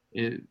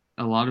it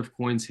a lot of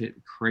coins hit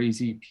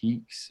crazy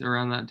peaks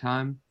around that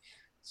time.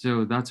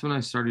 So that's when I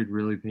started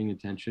really paying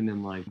attention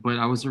and like, but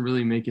I wasn't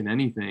really making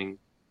anything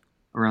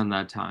around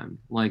that time.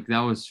 Like that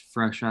was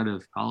fresh out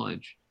of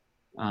college.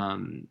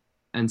 Um,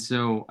 and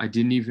so I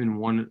couldn't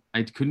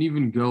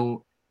even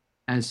go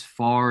as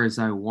far as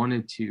I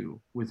wanted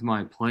to with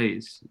my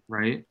plays,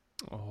 right?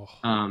 Oh,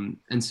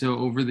 And so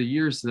over the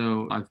years,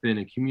 though, I've been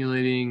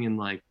accumulating and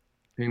like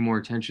paying more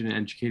attention and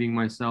educating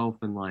myself,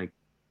 and like,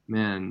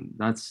 man,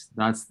 that's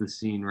the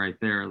scene right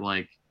there.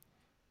 Like,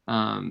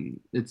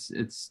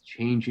 it's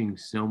changing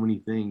so many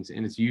things,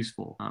 and it's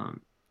useful.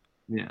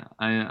 Yeah,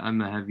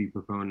 I'm a heavy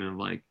proponent of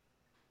like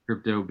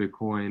crypto,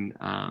 Bitcoin,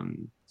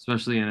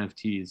 especially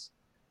NFTs.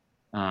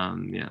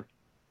 Yeah.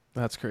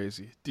 that's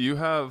crazy. Do you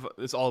have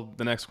this all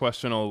the next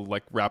question will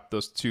like wrap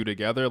those two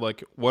together?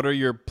 Like what are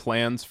your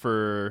plans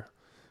for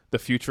the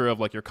future of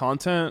like your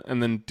content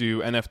and then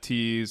do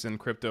NFTs and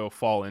crypto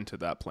fall into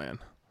that plan?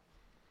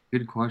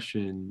 Good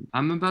question.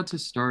 I'm about to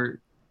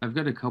start. I've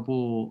got a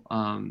couple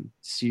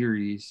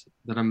series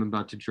that I'm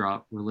about to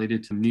drop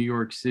related to New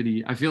York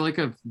City. I feel like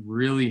I've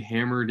really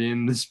hammered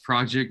in this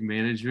project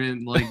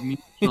management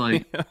Yeah.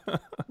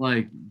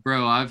 like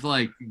bro, I've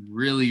like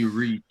really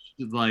reached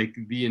like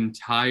the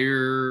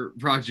entire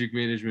project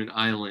management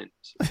island,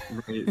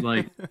 right?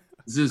 Like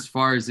this is as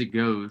far as it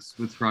goes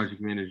with project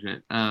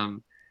management.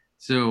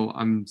 So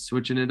I'm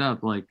switching it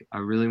up. Like I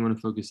really want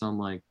to focus on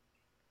like,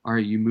 all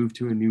right, you move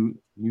to a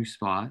new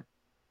spot,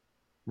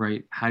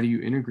 right? How do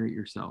you integrate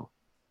yourself,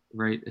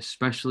 right?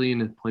 Especially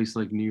in a place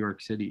like New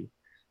York City.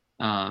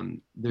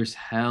 There's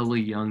hella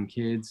young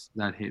kids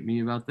that hit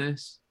me about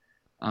this.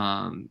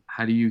 How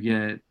do you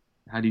get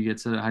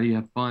set up? How do you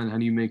have fun? How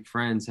do you make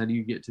friends? How do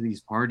you get to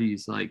these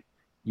parties? Like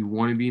you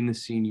want to be in the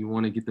scene, you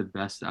want to get the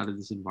best out of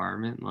this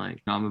environment.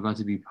 Like I'm about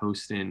to be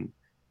posting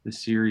the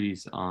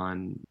series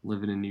on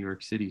living in New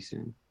York City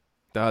soon.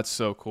 That's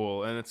so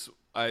cool. And it's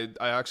I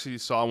actually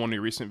saw one of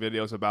your recent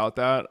videos about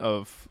that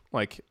of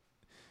like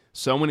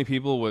so many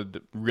people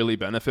would really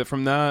benefit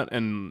from that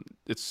and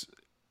it's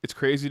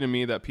crazy to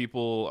me that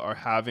people are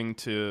having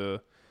to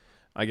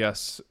I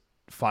guess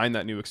find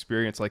that new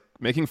experience. Like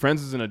making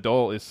friends as an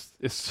adult is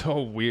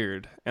so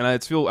weird. And I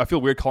feel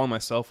weird calling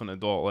myself an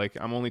adult. Like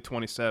I'm only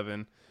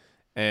 27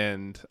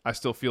 and I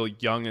still feel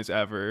young as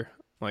ever.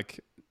 Like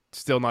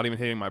still not even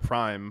hitting my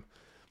prime.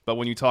 But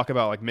when you talk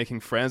about like making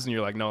friends and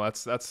you're like, no,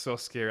 that's so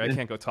scary. I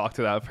can't go talk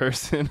to that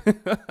person.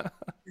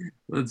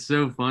 That's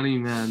so funny,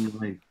 man.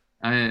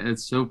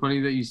 It's so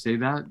funny that you say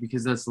that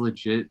because that's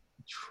legit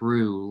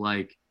true.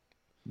 Like,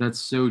 that's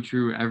so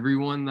true.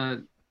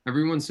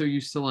 Everyone's so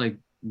used to like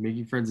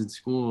making friends in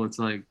school. It's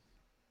like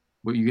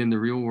what you get in the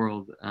real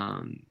world,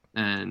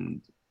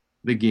 and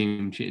the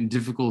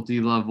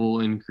difficulty level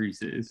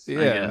increases, I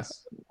Yeah.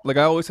 guess. Like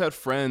I always had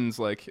friends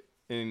like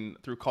in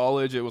through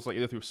college it was like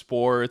either through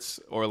sports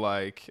or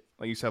like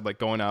you said like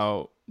going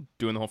out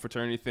doing the whole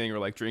fraternity thing or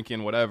like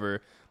drinking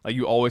whatever. Like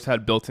you always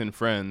had built-in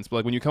friends. But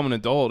like when you become an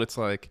adult it's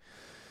like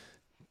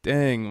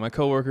dang, my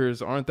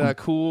coworkers aren't that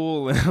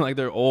cool and like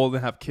they're old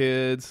and have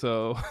kids,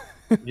 so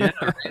Yeah,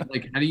 right.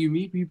 Like, how do you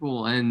meet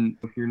people? And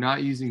if you're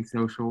not using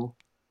social,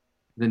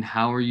 then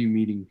how are you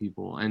meeting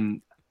people?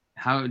 And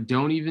how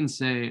don't even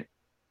say,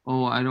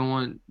 oh, I don't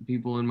want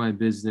people in my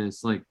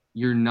business. Like,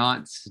 you're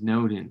not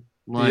Snowden.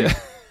 yeah.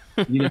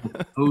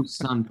 Like, post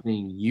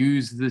something,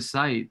 use the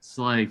sites.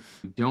 Like,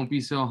 don't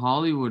be so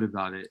Hollywood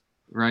about it,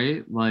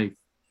 right? Like,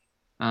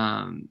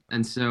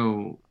 and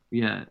so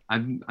yeah, I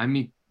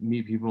meet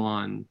people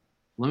on.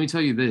 Let me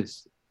tell you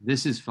this.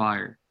 This is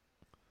fire.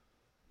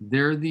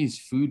 There are these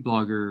food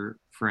blogger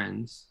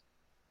friends,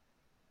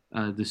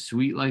 the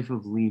Sweet Life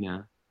of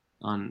Lena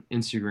on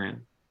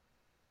Instagram,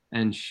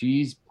 and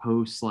she's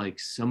posts like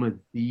some of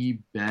the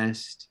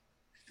best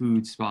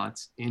food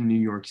spots in New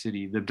York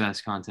City, the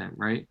best content,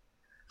 right?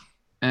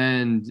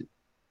 And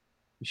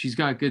she's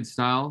got good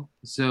style.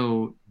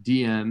 So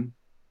DM,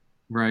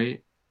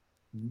 right?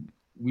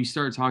 We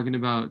start talking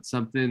about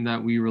something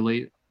that we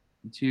relate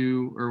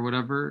to or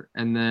whatever,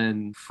 and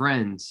then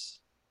friends.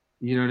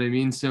 You know what I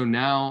mean? So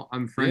now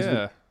I'm friends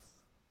Yeah.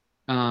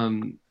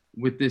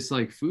 with this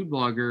like food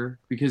blogger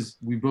because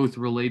we both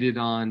related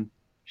on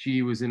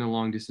she was in a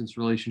long distance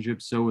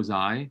relationship, so was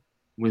I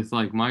with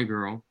like my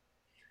girl.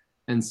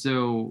 And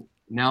so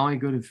now I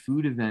go to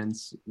food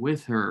events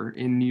with her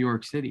in New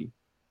York City.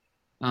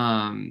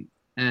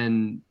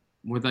 And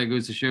what that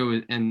goes to show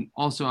is, and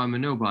also I'm a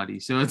nobody.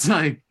 So it's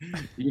like,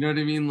 you know what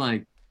I mean?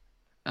 Like,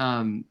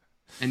 um,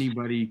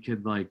 anybody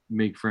could like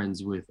make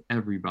friends with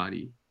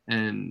everybody.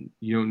 And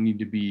you don't need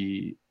to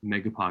be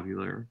mega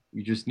popular.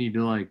 You just need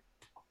to like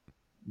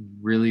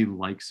really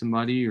like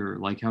somebody or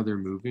like how they're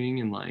moving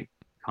and like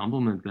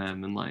compliment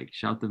them and like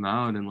shout them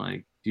out and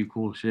like do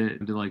cool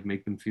shit to like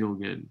make them feel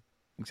good.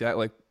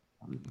 Exactly.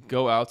 Like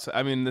go outside.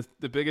 I mean,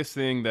 the biggest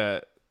thing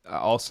that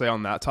I'll say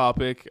on that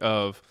topic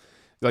of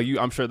like you,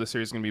 I'm sure the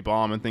series is gonna be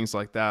bomb and things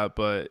like that,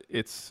 but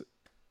it's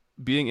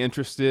being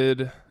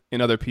interested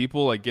in other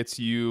people like gets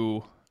you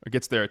or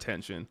gets their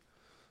attention.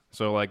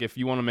 So like if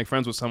you want to make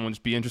friends with someone,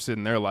 just be interested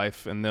in their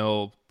life and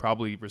they'll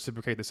probably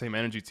reciprocate the same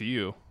energy to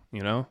you,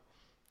 you know?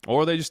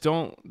 Or they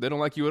don't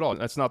like you at all.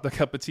 That's not the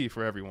cup of tea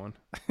for everyone.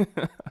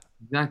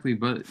 Exactly,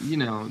 but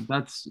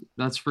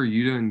that's for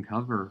you to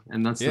uncover,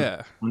 and that's the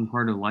Yeah. one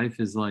part of life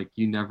is like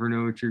you never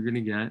know what you're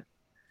gonna get.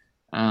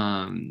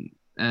 Um,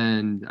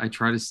 and I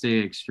try to stay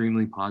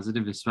extremely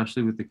positive,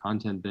 especially with the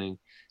content thing,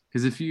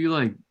 because if you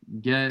like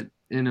get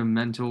in a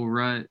mental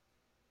rut,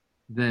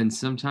 then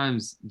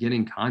sometimes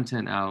getting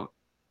content out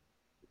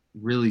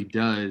really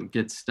does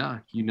get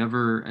stuck. You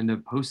never end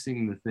up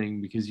posting the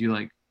thing because you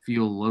like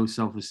feel low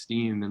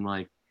self-esteem, and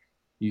like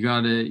you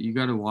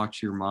gotta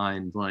watch your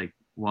mind like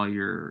while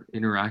you're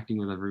interacting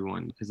with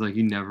everyone, because like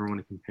you never want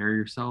to compare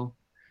yourself,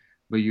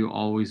 but you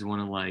always want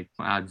to like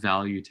add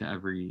value to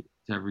every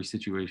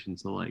situation.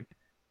 So like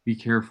be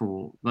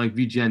careful, like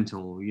be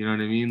gentle, you know what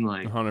I mean?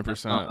 Like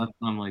that's 100%. how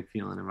I'm like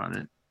feeling about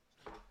it.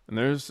 And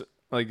there's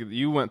like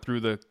you went through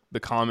the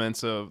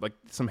comments of like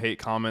some hate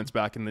comments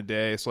back in the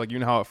day, so like you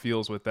know how it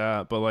feels with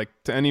that. But like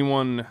to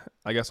anyone,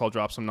 I guess I'll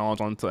drop some knowledge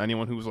on to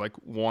anyone who's like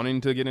wanting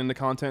to get into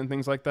content and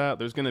things like that.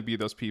 There's gonna be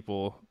those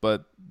people,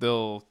 but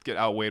they'll get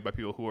outweighed by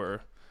people who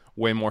are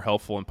way more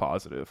helpful and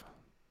positive,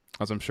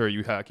 as I'm sure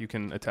you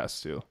can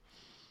attest to.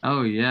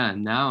 Oh yeah,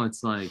 now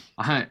it's like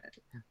I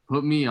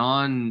put me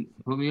on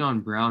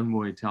Brown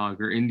Boy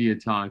Talk or India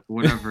Talk,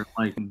 whatever.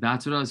 Like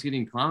that's what I was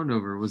getting clowned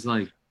over, was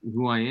like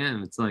who I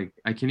am. It's like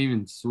I can't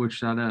even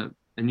switch that up,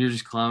 and you're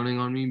just clowning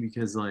on me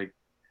because like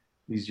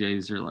these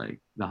Jays are like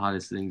the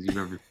hottest things you've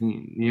ever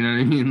seen. You know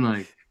what I mean?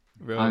 Like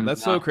Bro, I'm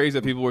that's so not. crazy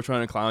that people were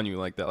trying to clown you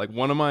like that. Like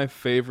one of my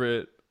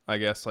favorite, I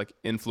guess, like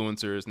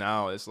influencers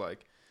now is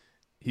like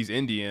he's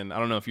Indian. I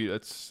don't know if you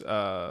it's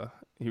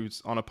he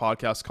was on a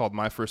podcast called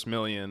My First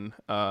Million,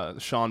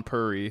 Sean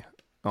Puri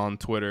on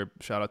Twitter.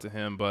 Shout out to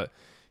him, but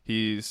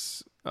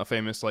he's a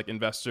famous like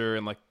investor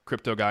and like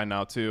crypto guy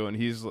now too, and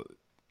he's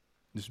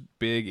this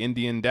big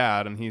Indian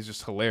dad and he's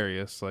just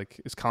hilarious. Like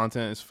his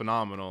content is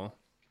phenomenal.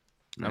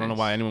 I don't know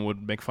why Nice. anyone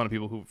would make fun of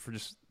people who for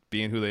just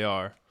being who they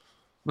are.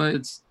 But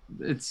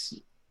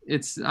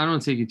it's I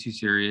don't take it too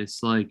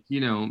serious. Like,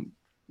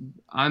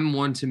 I'm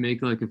one to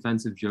make like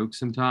offensive jokes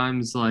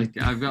sometimes. Like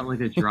I've got like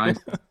a dry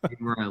sense of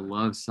humor. I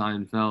love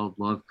Seinfeld,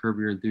 love Curb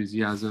Your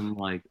Enthusiasm.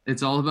 Like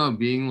it's all about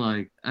being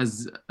like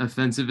as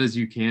offensive as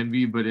you can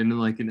be, but in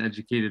like an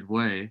educated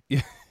way.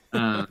 Yeah.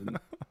 Um,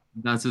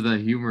 that's what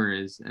that humor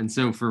is. And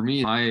so for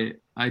me,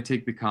 I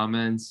take the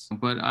comments,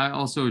 but I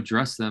also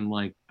address them.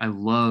 Like I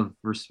love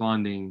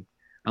responding.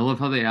 I love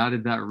how they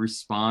added that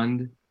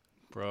respond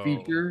Bro,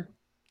 feature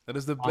that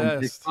is the on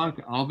best.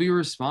 TikTok. I'll be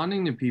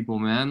responding to people,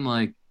 man.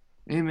 Like,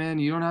 hey, man,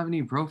 you don't have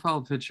any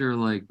profile picture,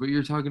 like, but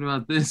you're talking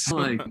about this.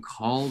 Like,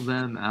 call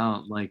them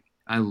out. Like,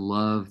 I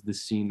love the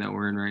scene that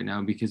we're in right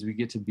now because we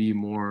get to be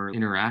more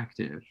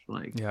interactive.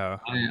 Like, Yeah.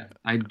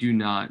 I do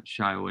not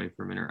shy away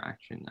from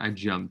interaction. I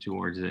jump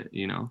towards it.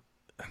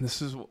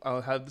 This is I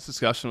had this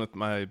discussion with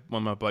my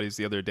one of my buddies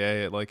the other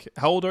day. Like,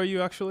 how old are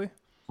you actually?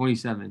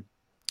 27.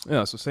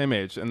 Yeah, so same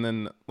age. And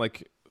then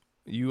like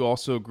you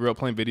also grew up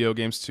playing video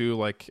games too.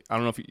 Like I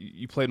don't know if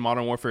you played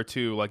Modern Warfare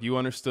 2. Like you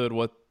understood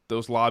what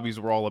those lobbies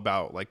were all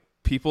about. Like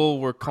people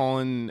were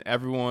calling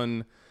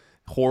everyone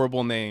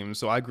horrible names.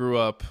 So I grew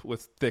up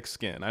with thick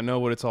skin. I know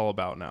what it's all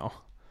about now.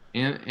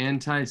 And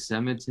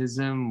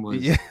anti-Semitism was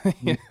Yeah, in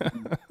yeah.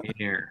 the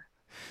air.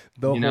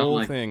 The whole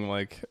Like thing.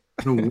 Like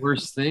the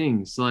worst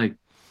things. Like,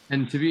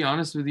 and to be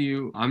honest with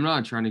you, I'm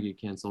not trying to get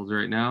canceled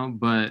right now,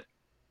 but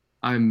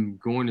I'm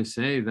going to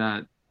say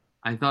that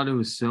I thought it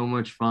was so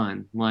much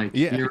fun. Like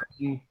yeah.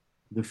 hearing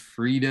the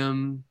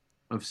freedom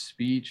of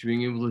speech,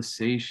 being able to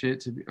say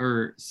shit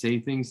or say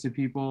things to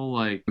people,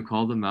 like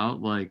call them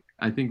out. Like,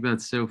 I think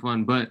that's so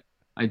fun. But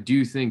I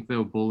do think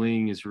though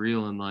bullying is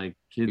real, and like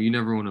you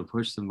never want to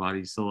push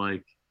somebody. So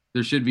like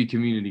there should be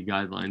community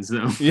guidelines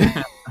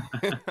Yeah.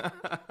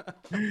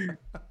 though.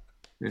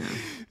 Yeah.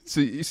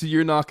 So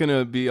you're not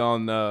gonna be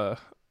on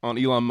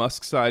Elon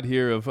Musk's side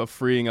here of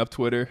freeing up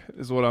Twitter,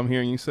 is what I'm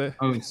hearing you say.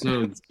 Oh,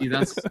 so see,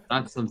 that's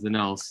something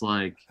else.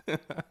 Like,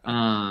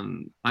 I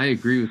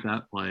agree with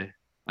that play.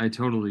 I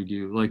totally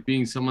do. Like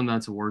being someone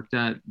that's worked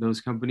at those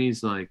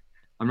companies, like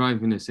I'm not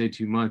even gonna say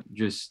too much.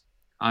 Just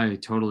I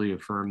totally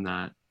affirm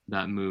that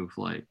move.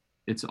 Like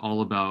it's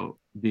all about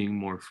being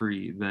more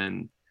free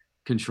than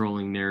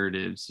controlling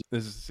narratives.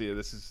 This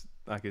is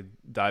I could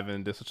dive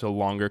into such a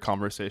longer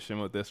conversation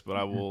with this, but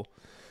I will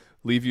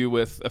leave you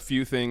with a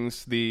few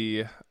things.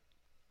 The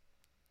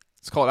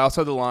It's called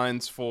Outside the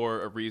Lines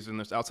for a reason.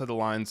 There's outside the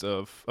lines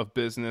of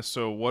business.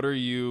 So what are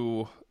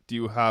you do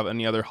you have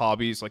any other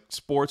hobbies like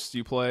sports do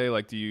you play?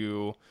 Like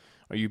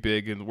are you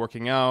big in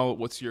working out?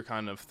 What's your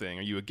kind of thing?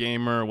 Are you a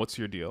gamer? What's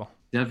your deal?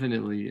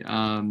 Definitely.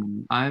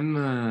 I'm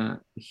a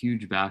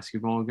huge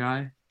basketball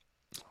guy,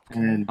 Okay.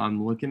 and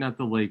I'm looking at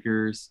the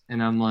Lakers,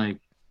 and I'm like,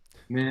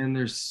 man,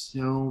 there's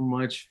so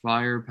much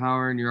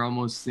firepower, and you're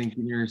almost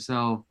thinking to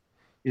yourself,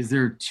 is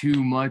there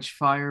too much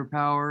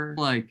firepower?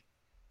 Like,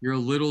 you're a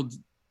little,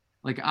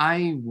 like,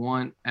 I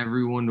want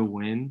everyone to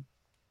win,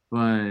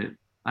 but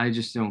I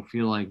just don't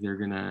feel like they're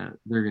gonna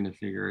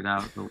figure it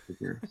out, the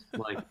Lakers.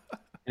 Like,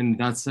 and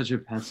that's such a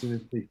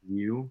pessimistic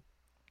view.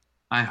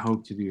 I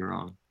hope to be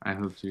wrong. I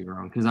hope to be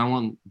wrong because I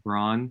want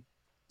Braun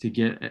to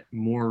get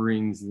more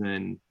rings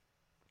than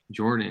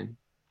Jordan.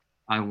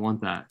 I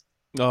want that.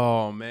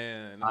 Oh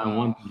man, I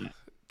want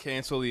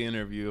cancel the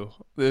interview.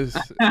 This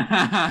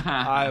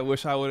I that.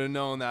 wish I would have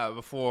known that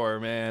before,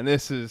 man.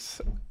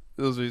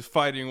 Those are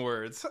fighting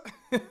words.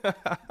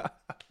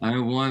 I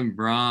want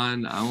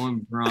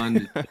Braun to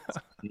just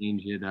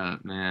change it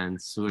up, man.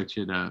 Switch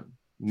it up.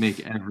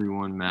 Make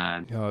everyone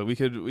mad. We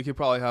could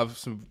probably have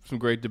some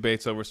great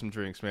debates over some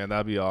drinks, man.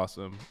 That'd be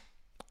awesome.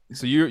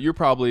 So you're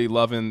probably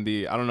loving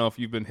the. I don't know if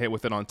you've been hit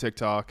with it on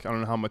TikTok. I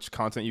don't know how much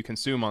content you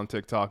consume on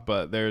TikTok,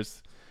 but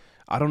there's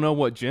I don't know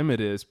what gym it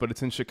is, but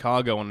it's in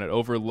Chicago and it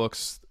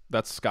overlooks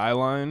that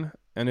skyline,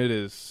 and it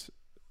is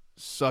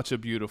such a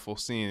beautiful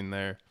scene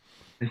there.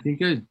 I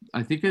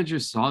think I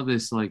just saw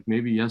this like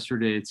maybe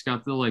yesterday. It's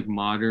got the like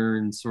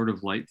modern sort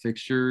of light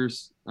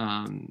fixtures.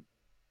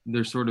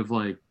 They're sort of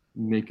like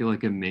make it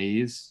like a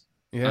maze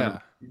out of, Yeah,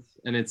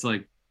 and it's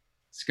like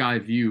sky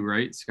view,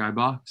 right?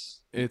 Skybox.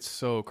 it's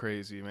so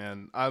crazy,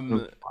 man.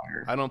 So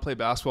fire. I don't play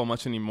basketball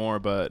much anymore,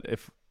 but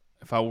if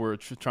I were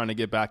trying to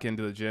get back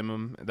into the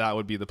gym, that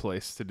would be the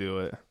place to do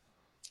it.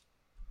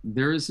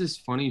 There is this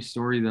funny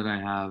story that I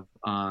have.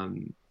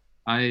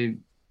 I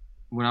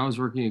when I was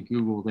working at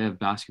Google, they have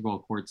basketball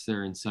courts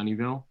there in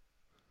Sunnyvale,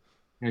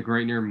 like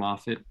right near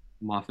Moffett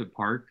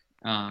Park.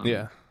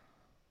 Yeah.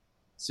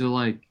 So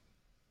like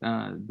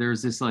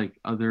there's this like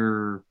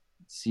other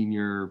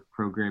senior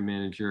program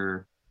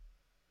manager.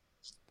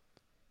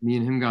 Me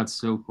and him got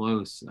so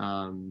close.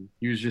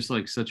 He was just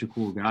like such a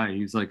cool guy.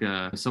 He was like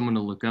a someone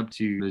to look up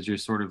to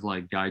just sort of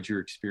like guide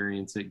your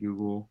experience at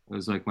Google. It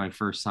was like my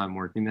first time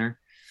working there.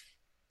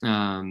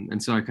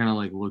 And so I kind of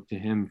like looked to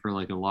him for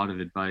like a lot of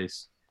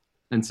advice.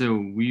 And so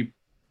we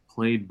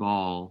played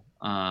ball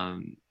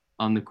on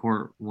the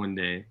court one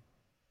day.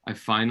 I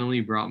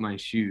finally brought my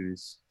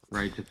shoes,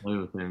 right, to play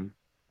with him.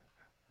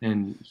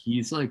 And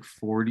he's like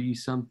 40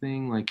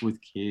 something, like with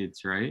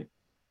kids, right?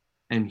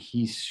 And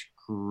he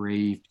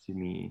scraped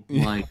me.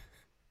 Yeah. Like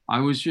I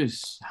was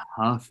just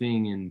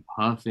huffing and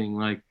puffing.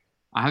 Like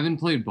I haven't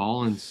played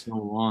ball in so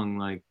long.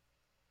 Like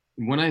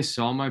when I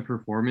saw my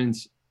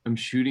performance, I'm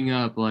shooting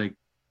up like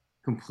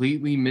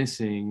completely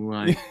missing.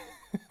 Like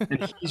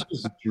and he's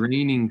just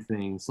draining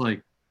things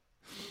like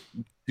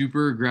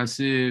super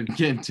aggressive,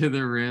 get to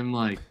the rim.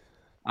 Like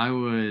I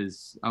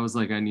was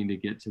like, I need to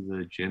get to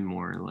the gym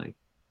more. Like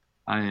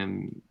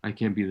I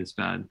can't be this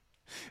bad.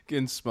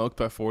 Getting smoked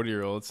by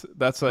 40-year-olds.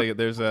 That's like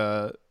there's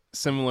a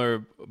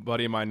similar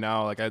buddy of mine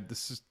now. Like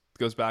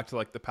goes back to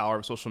like the power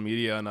of social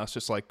media and us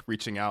just like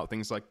reaching out,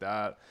 things like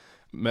that.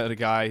 Met a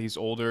guy, he's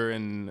older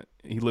and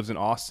he lives in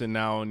Austin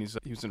now, and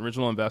he was an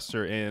original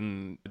investor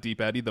in Deep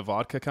Eddy, the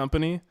vodka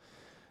company.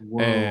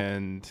 Whoa.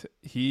 And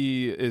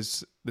he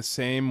is the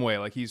same way.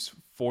 Like he's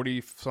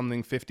 40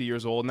 something, 50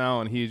 years old now,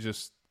 and he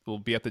just will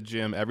be at the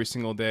gym every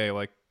single day,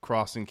 like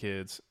crossing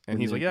kids. And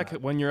he's like, yeah,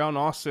 when you're out in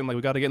Austin, like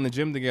we got to get in the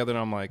gym together. And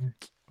I'm like,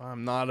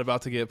 I'm not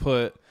about to get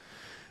put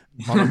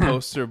on a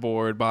poster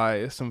board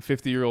by some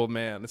 50-year-old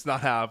man. It's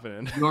not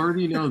happening. You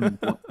already know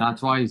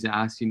that's why he's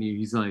asking you.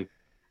 He's like,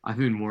 I've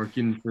been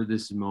working for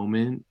this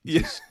moment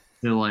Yeah.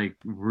 to like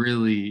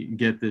really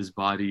get this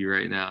body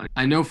right now.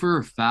 I know for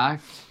a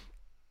fact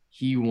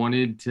he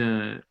wanted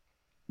to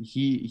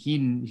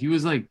he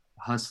was like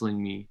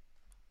hustling me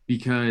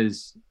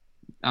because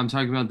I'm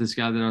talking about this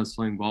guy that I was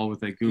playing ball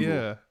with at Google.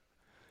 Yeah.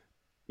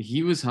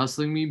 He was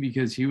hustling me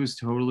because he was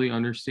totally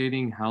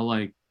understating how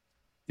like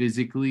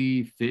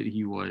physically fit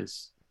he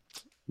was.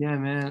 Yeah,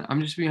 man,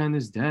 I'm just behind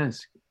this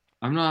desk.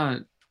 I'm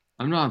not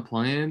I'm not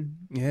playing.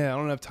 Yeah. I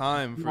don't have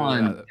time Come for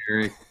on, that.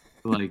 Derek.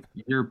 Like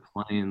you're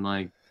playing.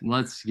 Like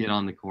let's get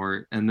on the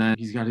court. And then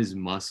he's got his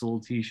muscle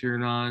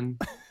t-shirt on,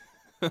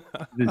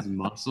 his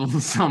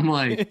muscles. I'm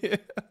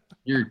like,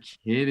 you're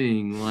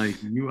kidding. Like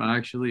you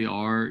actually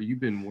are.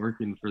 You've been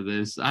working for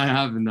this. I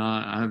have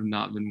not. I have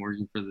not been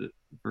working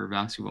for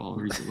basketball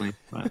recently.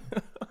 But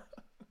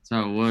that's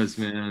how it was,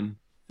 man.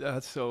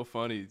 That's so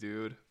funny,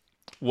 dude.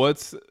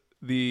 What's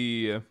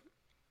the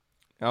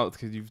out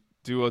because you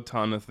do a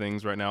ton of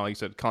things right now, like you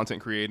said,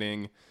 content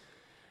creating,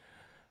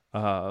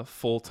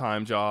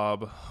 full-time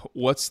job.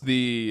 What's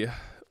the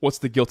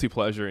guilty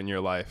pleasure in your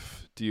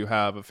life? Do you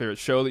have a favorite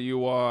show that you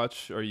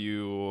watch? Are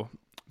you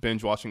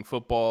binge watching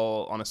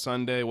football on a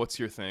Sunday? What's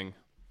your thing?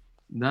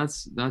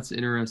 That's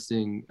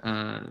interesting.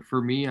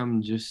 For me,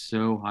 I'm just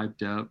so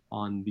hyped up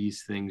on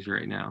these things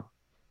right now.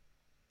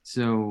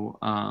 So,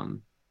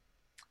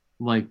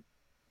 like,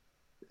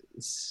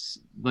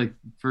 like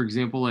for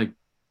example, like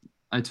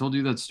I told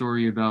you that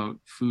story about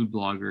food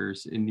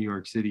bloggers in New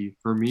York City.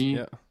 For me,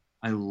 Yeah.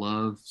 I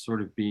love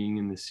sort of being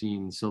in the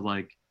scene. So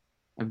like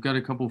I've got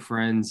a couple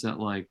friends that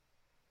like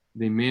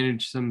they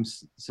manage some of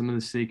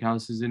the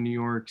steakhouses in New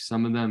York.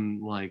 Some of them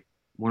like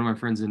one of my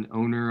friends an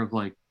owner of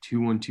like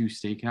 212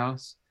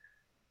 Steakhouse.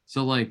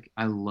 So like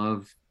I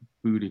love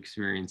food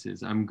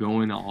experiences. I'm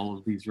going to all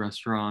of these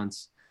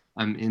restaurants.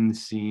 I'm in the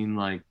scene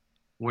like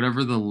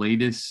whatever the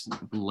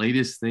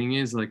latest thing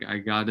is, like I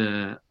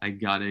gotta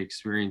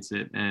experience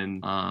it.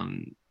 And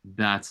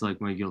that's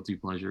like my guilty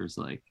pleasure is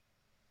like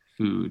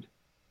food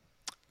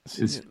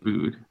is See,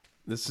 food.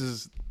 this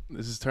is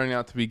this is turning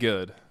out to be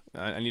good.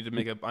 I need to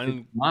make a. It's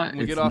When not we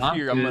get it's off not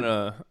here, I'm good.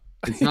 gonna.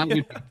 It's not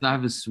good because I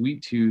have a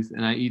sweet tooth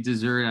and I eat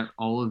dessert at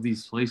all of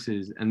these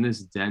places. And this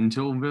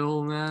dental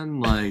bill, man,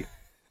 like,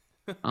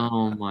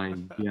 oh my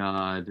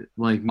God.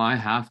 Like, I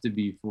have to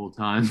be full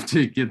time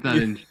to get that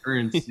Yeah,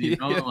 insurance, you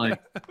know? yeah.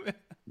 Like,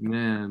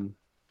 man.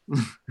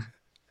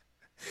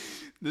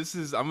 This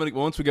is. I'm gonna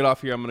once we get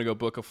off here, I'm gonna go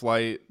book a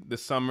flight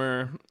this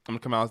summer. I'm gonna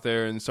come out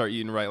there and start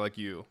eating right like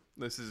you.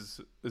 This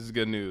is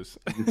good news.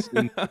 The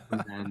scene's here,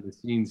 man. The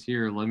scene's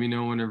here. Let me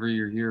know whenever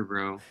you're here,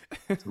 bro.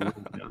 It's a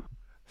little bit.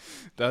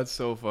 That's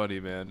so funny,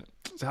 man.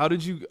 So how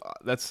did you?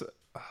 That's.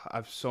 I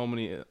have so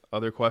many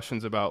other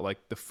questions about like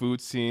the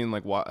food scene.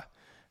 Like, what?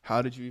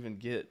 How did you even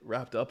get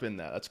wrapped up in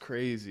that? That's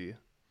crazy.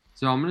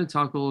 So I'm gonna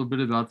talk a little bit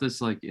about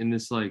this, like in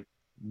this, like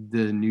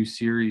the new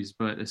series,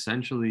 but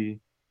essentially,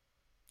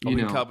 Oh, you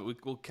we can know, cap it.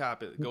 We'll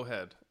cap it. Go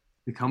ahead.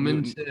 to New.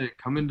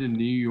 come into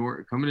New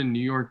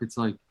York, it's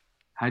like,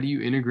 how do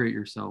you integrate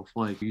yourself?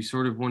 Like, you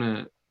sort of want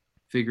to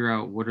figure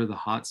out what are the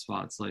hot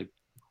spots, like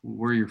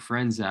where are your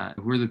friends at,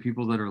 who are the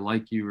people that are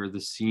like you, or the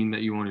scene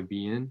that you want to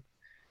be in.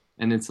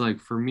 And it's like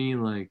for me,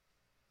 like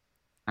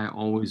I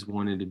always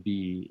wanted to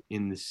be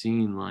in the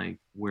scene, like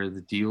where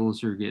the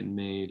deals are getting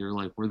made, or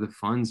like where the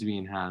funds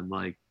being had,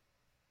 like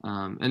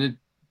and it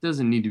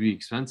doesn't need to be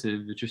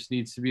expensive. It just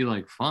needs to be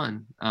like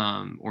fun,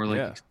 or like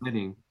Yeah.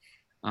 exciting,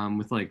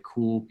 with like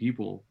cool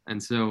people.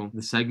 And so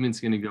the segment's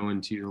going to go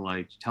into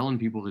like telling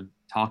people to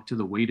talk to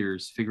the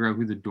waiters, figure out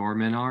who the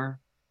doormen are,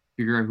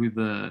 figure out who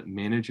the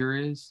manager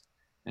is,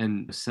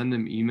 and send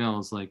them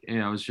emails like,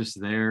 "Hey, I was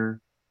just there.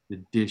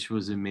 The dish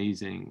was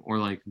amazing," or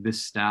like,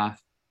 "This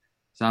staff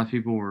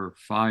people were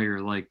fire."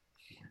 Like,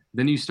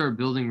 then you start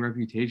building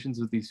reputations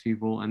with these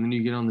people, and then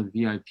you get on the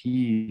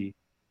VIP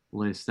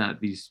list at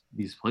these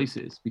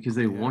places because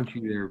they Yeah. want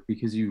you there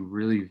because you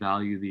really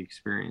value the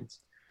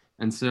experience.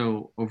 And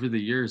so over the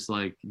years,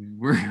 like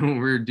we're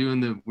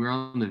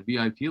on the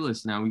VIP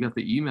list now. We got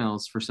the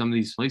emails for some of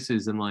these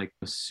places, and like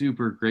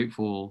super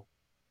grateful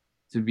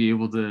to be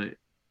able to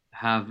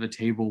have a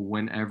table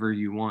whenever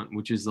you want,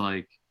 which is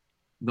like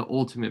the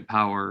ultimate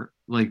power.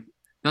 Like,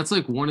 that's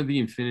like one of the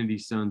infinity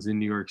stones in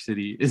New York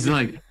City is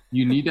like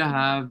you need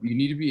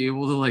to be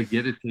able to like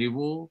get a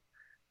table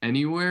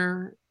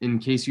anywhere in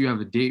case you have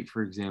a date,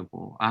 for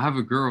example. I have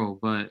a girl,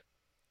 but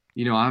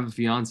I have a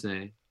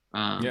fiance.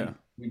 Yeah.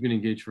 We've been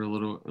engaged for a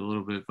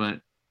little bit, but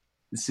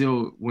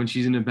still when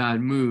she's in a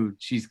bad mood,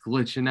 she's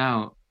glitching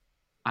out.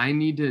 I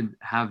need to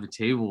have a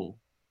table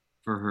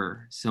for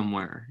her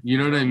somewhere. You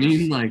know what I Bro, mean?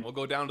 just Like, we'll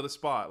go down to the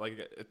spot. Like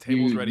a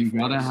table's you ready you for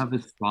gotta us. have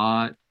a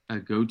spot, a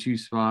go-to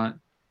spot.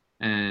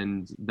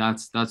 And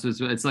that's what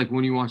it's like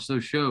when you watch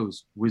those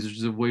shows,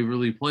 Wizards of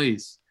Waverly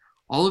Place.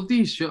 All of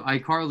these show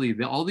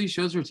iCarly, all these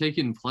shows are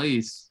taking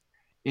place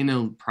in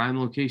a prime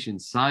location.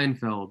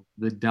 Seinfeld,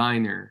 the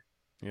diner.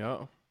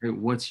 Yeah. Right?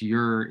 What's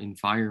your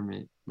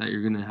environment that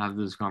you're gonna have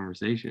those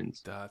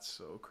conversations? That's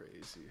so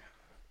crazy.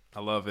 I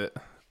love it.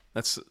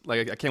 That's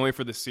like I can't wait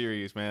for this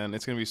series, man.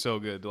 It's gonna be so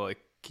good to like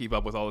keep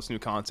up with all this new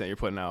content you're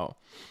putting out.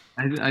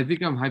 I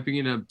think I'm hyping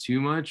it up too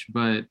much,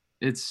 but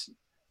it's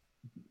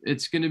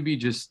going to be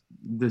just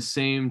the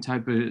same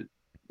type of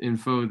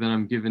info that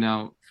I'm giving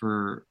out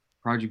for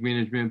project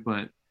management,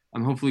 but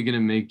I'm hopefully going to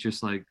make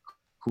just like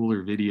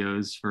cooler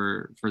videos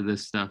for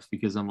this stuff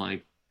because I'm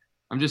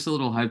just a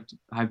little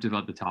hyped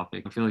about the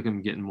topic. I feel like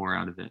I'm getting more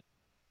out of it.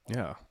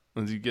 Yeah.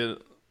 As you get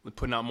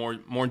putting out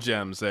more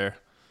gems there.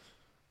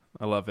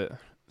 I love it.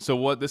 So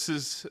what this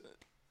is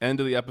end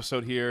of the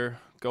episode here.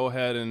 Go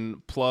ahead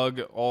and plug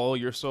all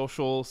your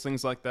socials,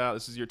 things like that.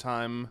 This is your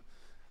time.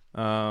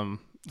 The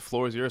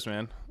floor is yours,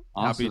 man.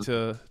 Happy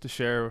Awesome. to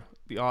share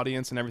the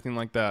audience and everything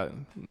like that.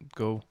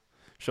 Go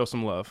show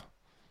some love.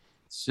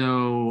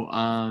 So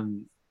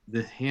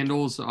the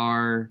handles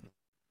are,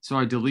 so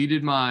I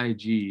deleted my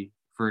IG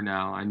for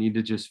now. I need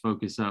to just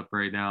focus up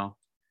right now.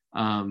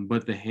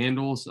 But the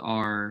handles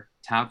are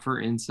Tap for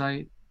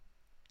Insight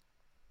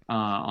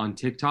on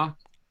TikTok,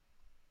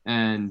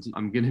 and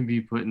I'm gonna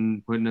be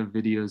putting up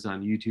videos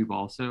on YouTube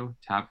also,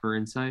 Tap for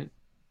Insight.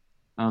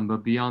 But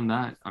beyond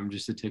that, I'm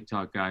just a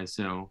TikTok guy.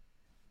 So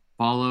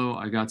follow.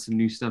 I got some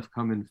new stuff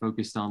coming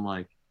focused on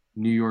like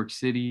New York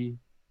City.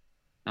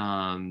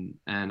 And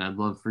I'd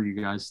love for you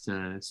guys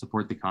to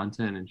support the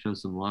content and show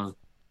some love.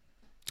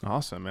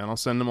 Awesome, man. I'll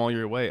send them all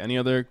your way. Any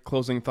other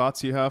closing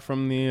thoughts you have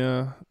from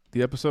the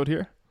episode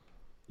here?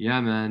 Yeah,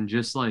 man,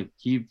 just like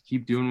keep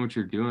doing what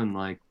you're doing.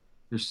 Like,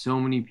 there's so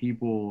many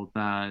people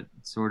that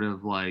sort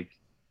of like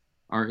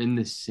are in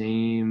the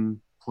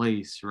same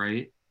place,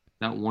 right?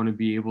 That want to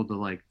be able to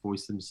like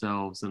voice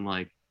themselves and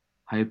like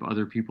hype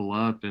other people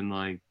up and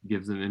like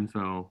give them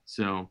info.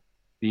 So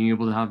being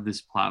able to have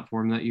this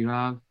platform that you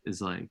have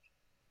is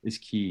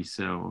key.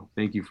 So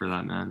thank you for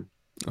that, man.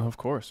 Of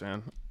course,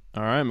 man.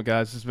 All right, my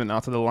guys. This has been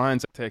Out to the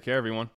Lines. Take care, everyone.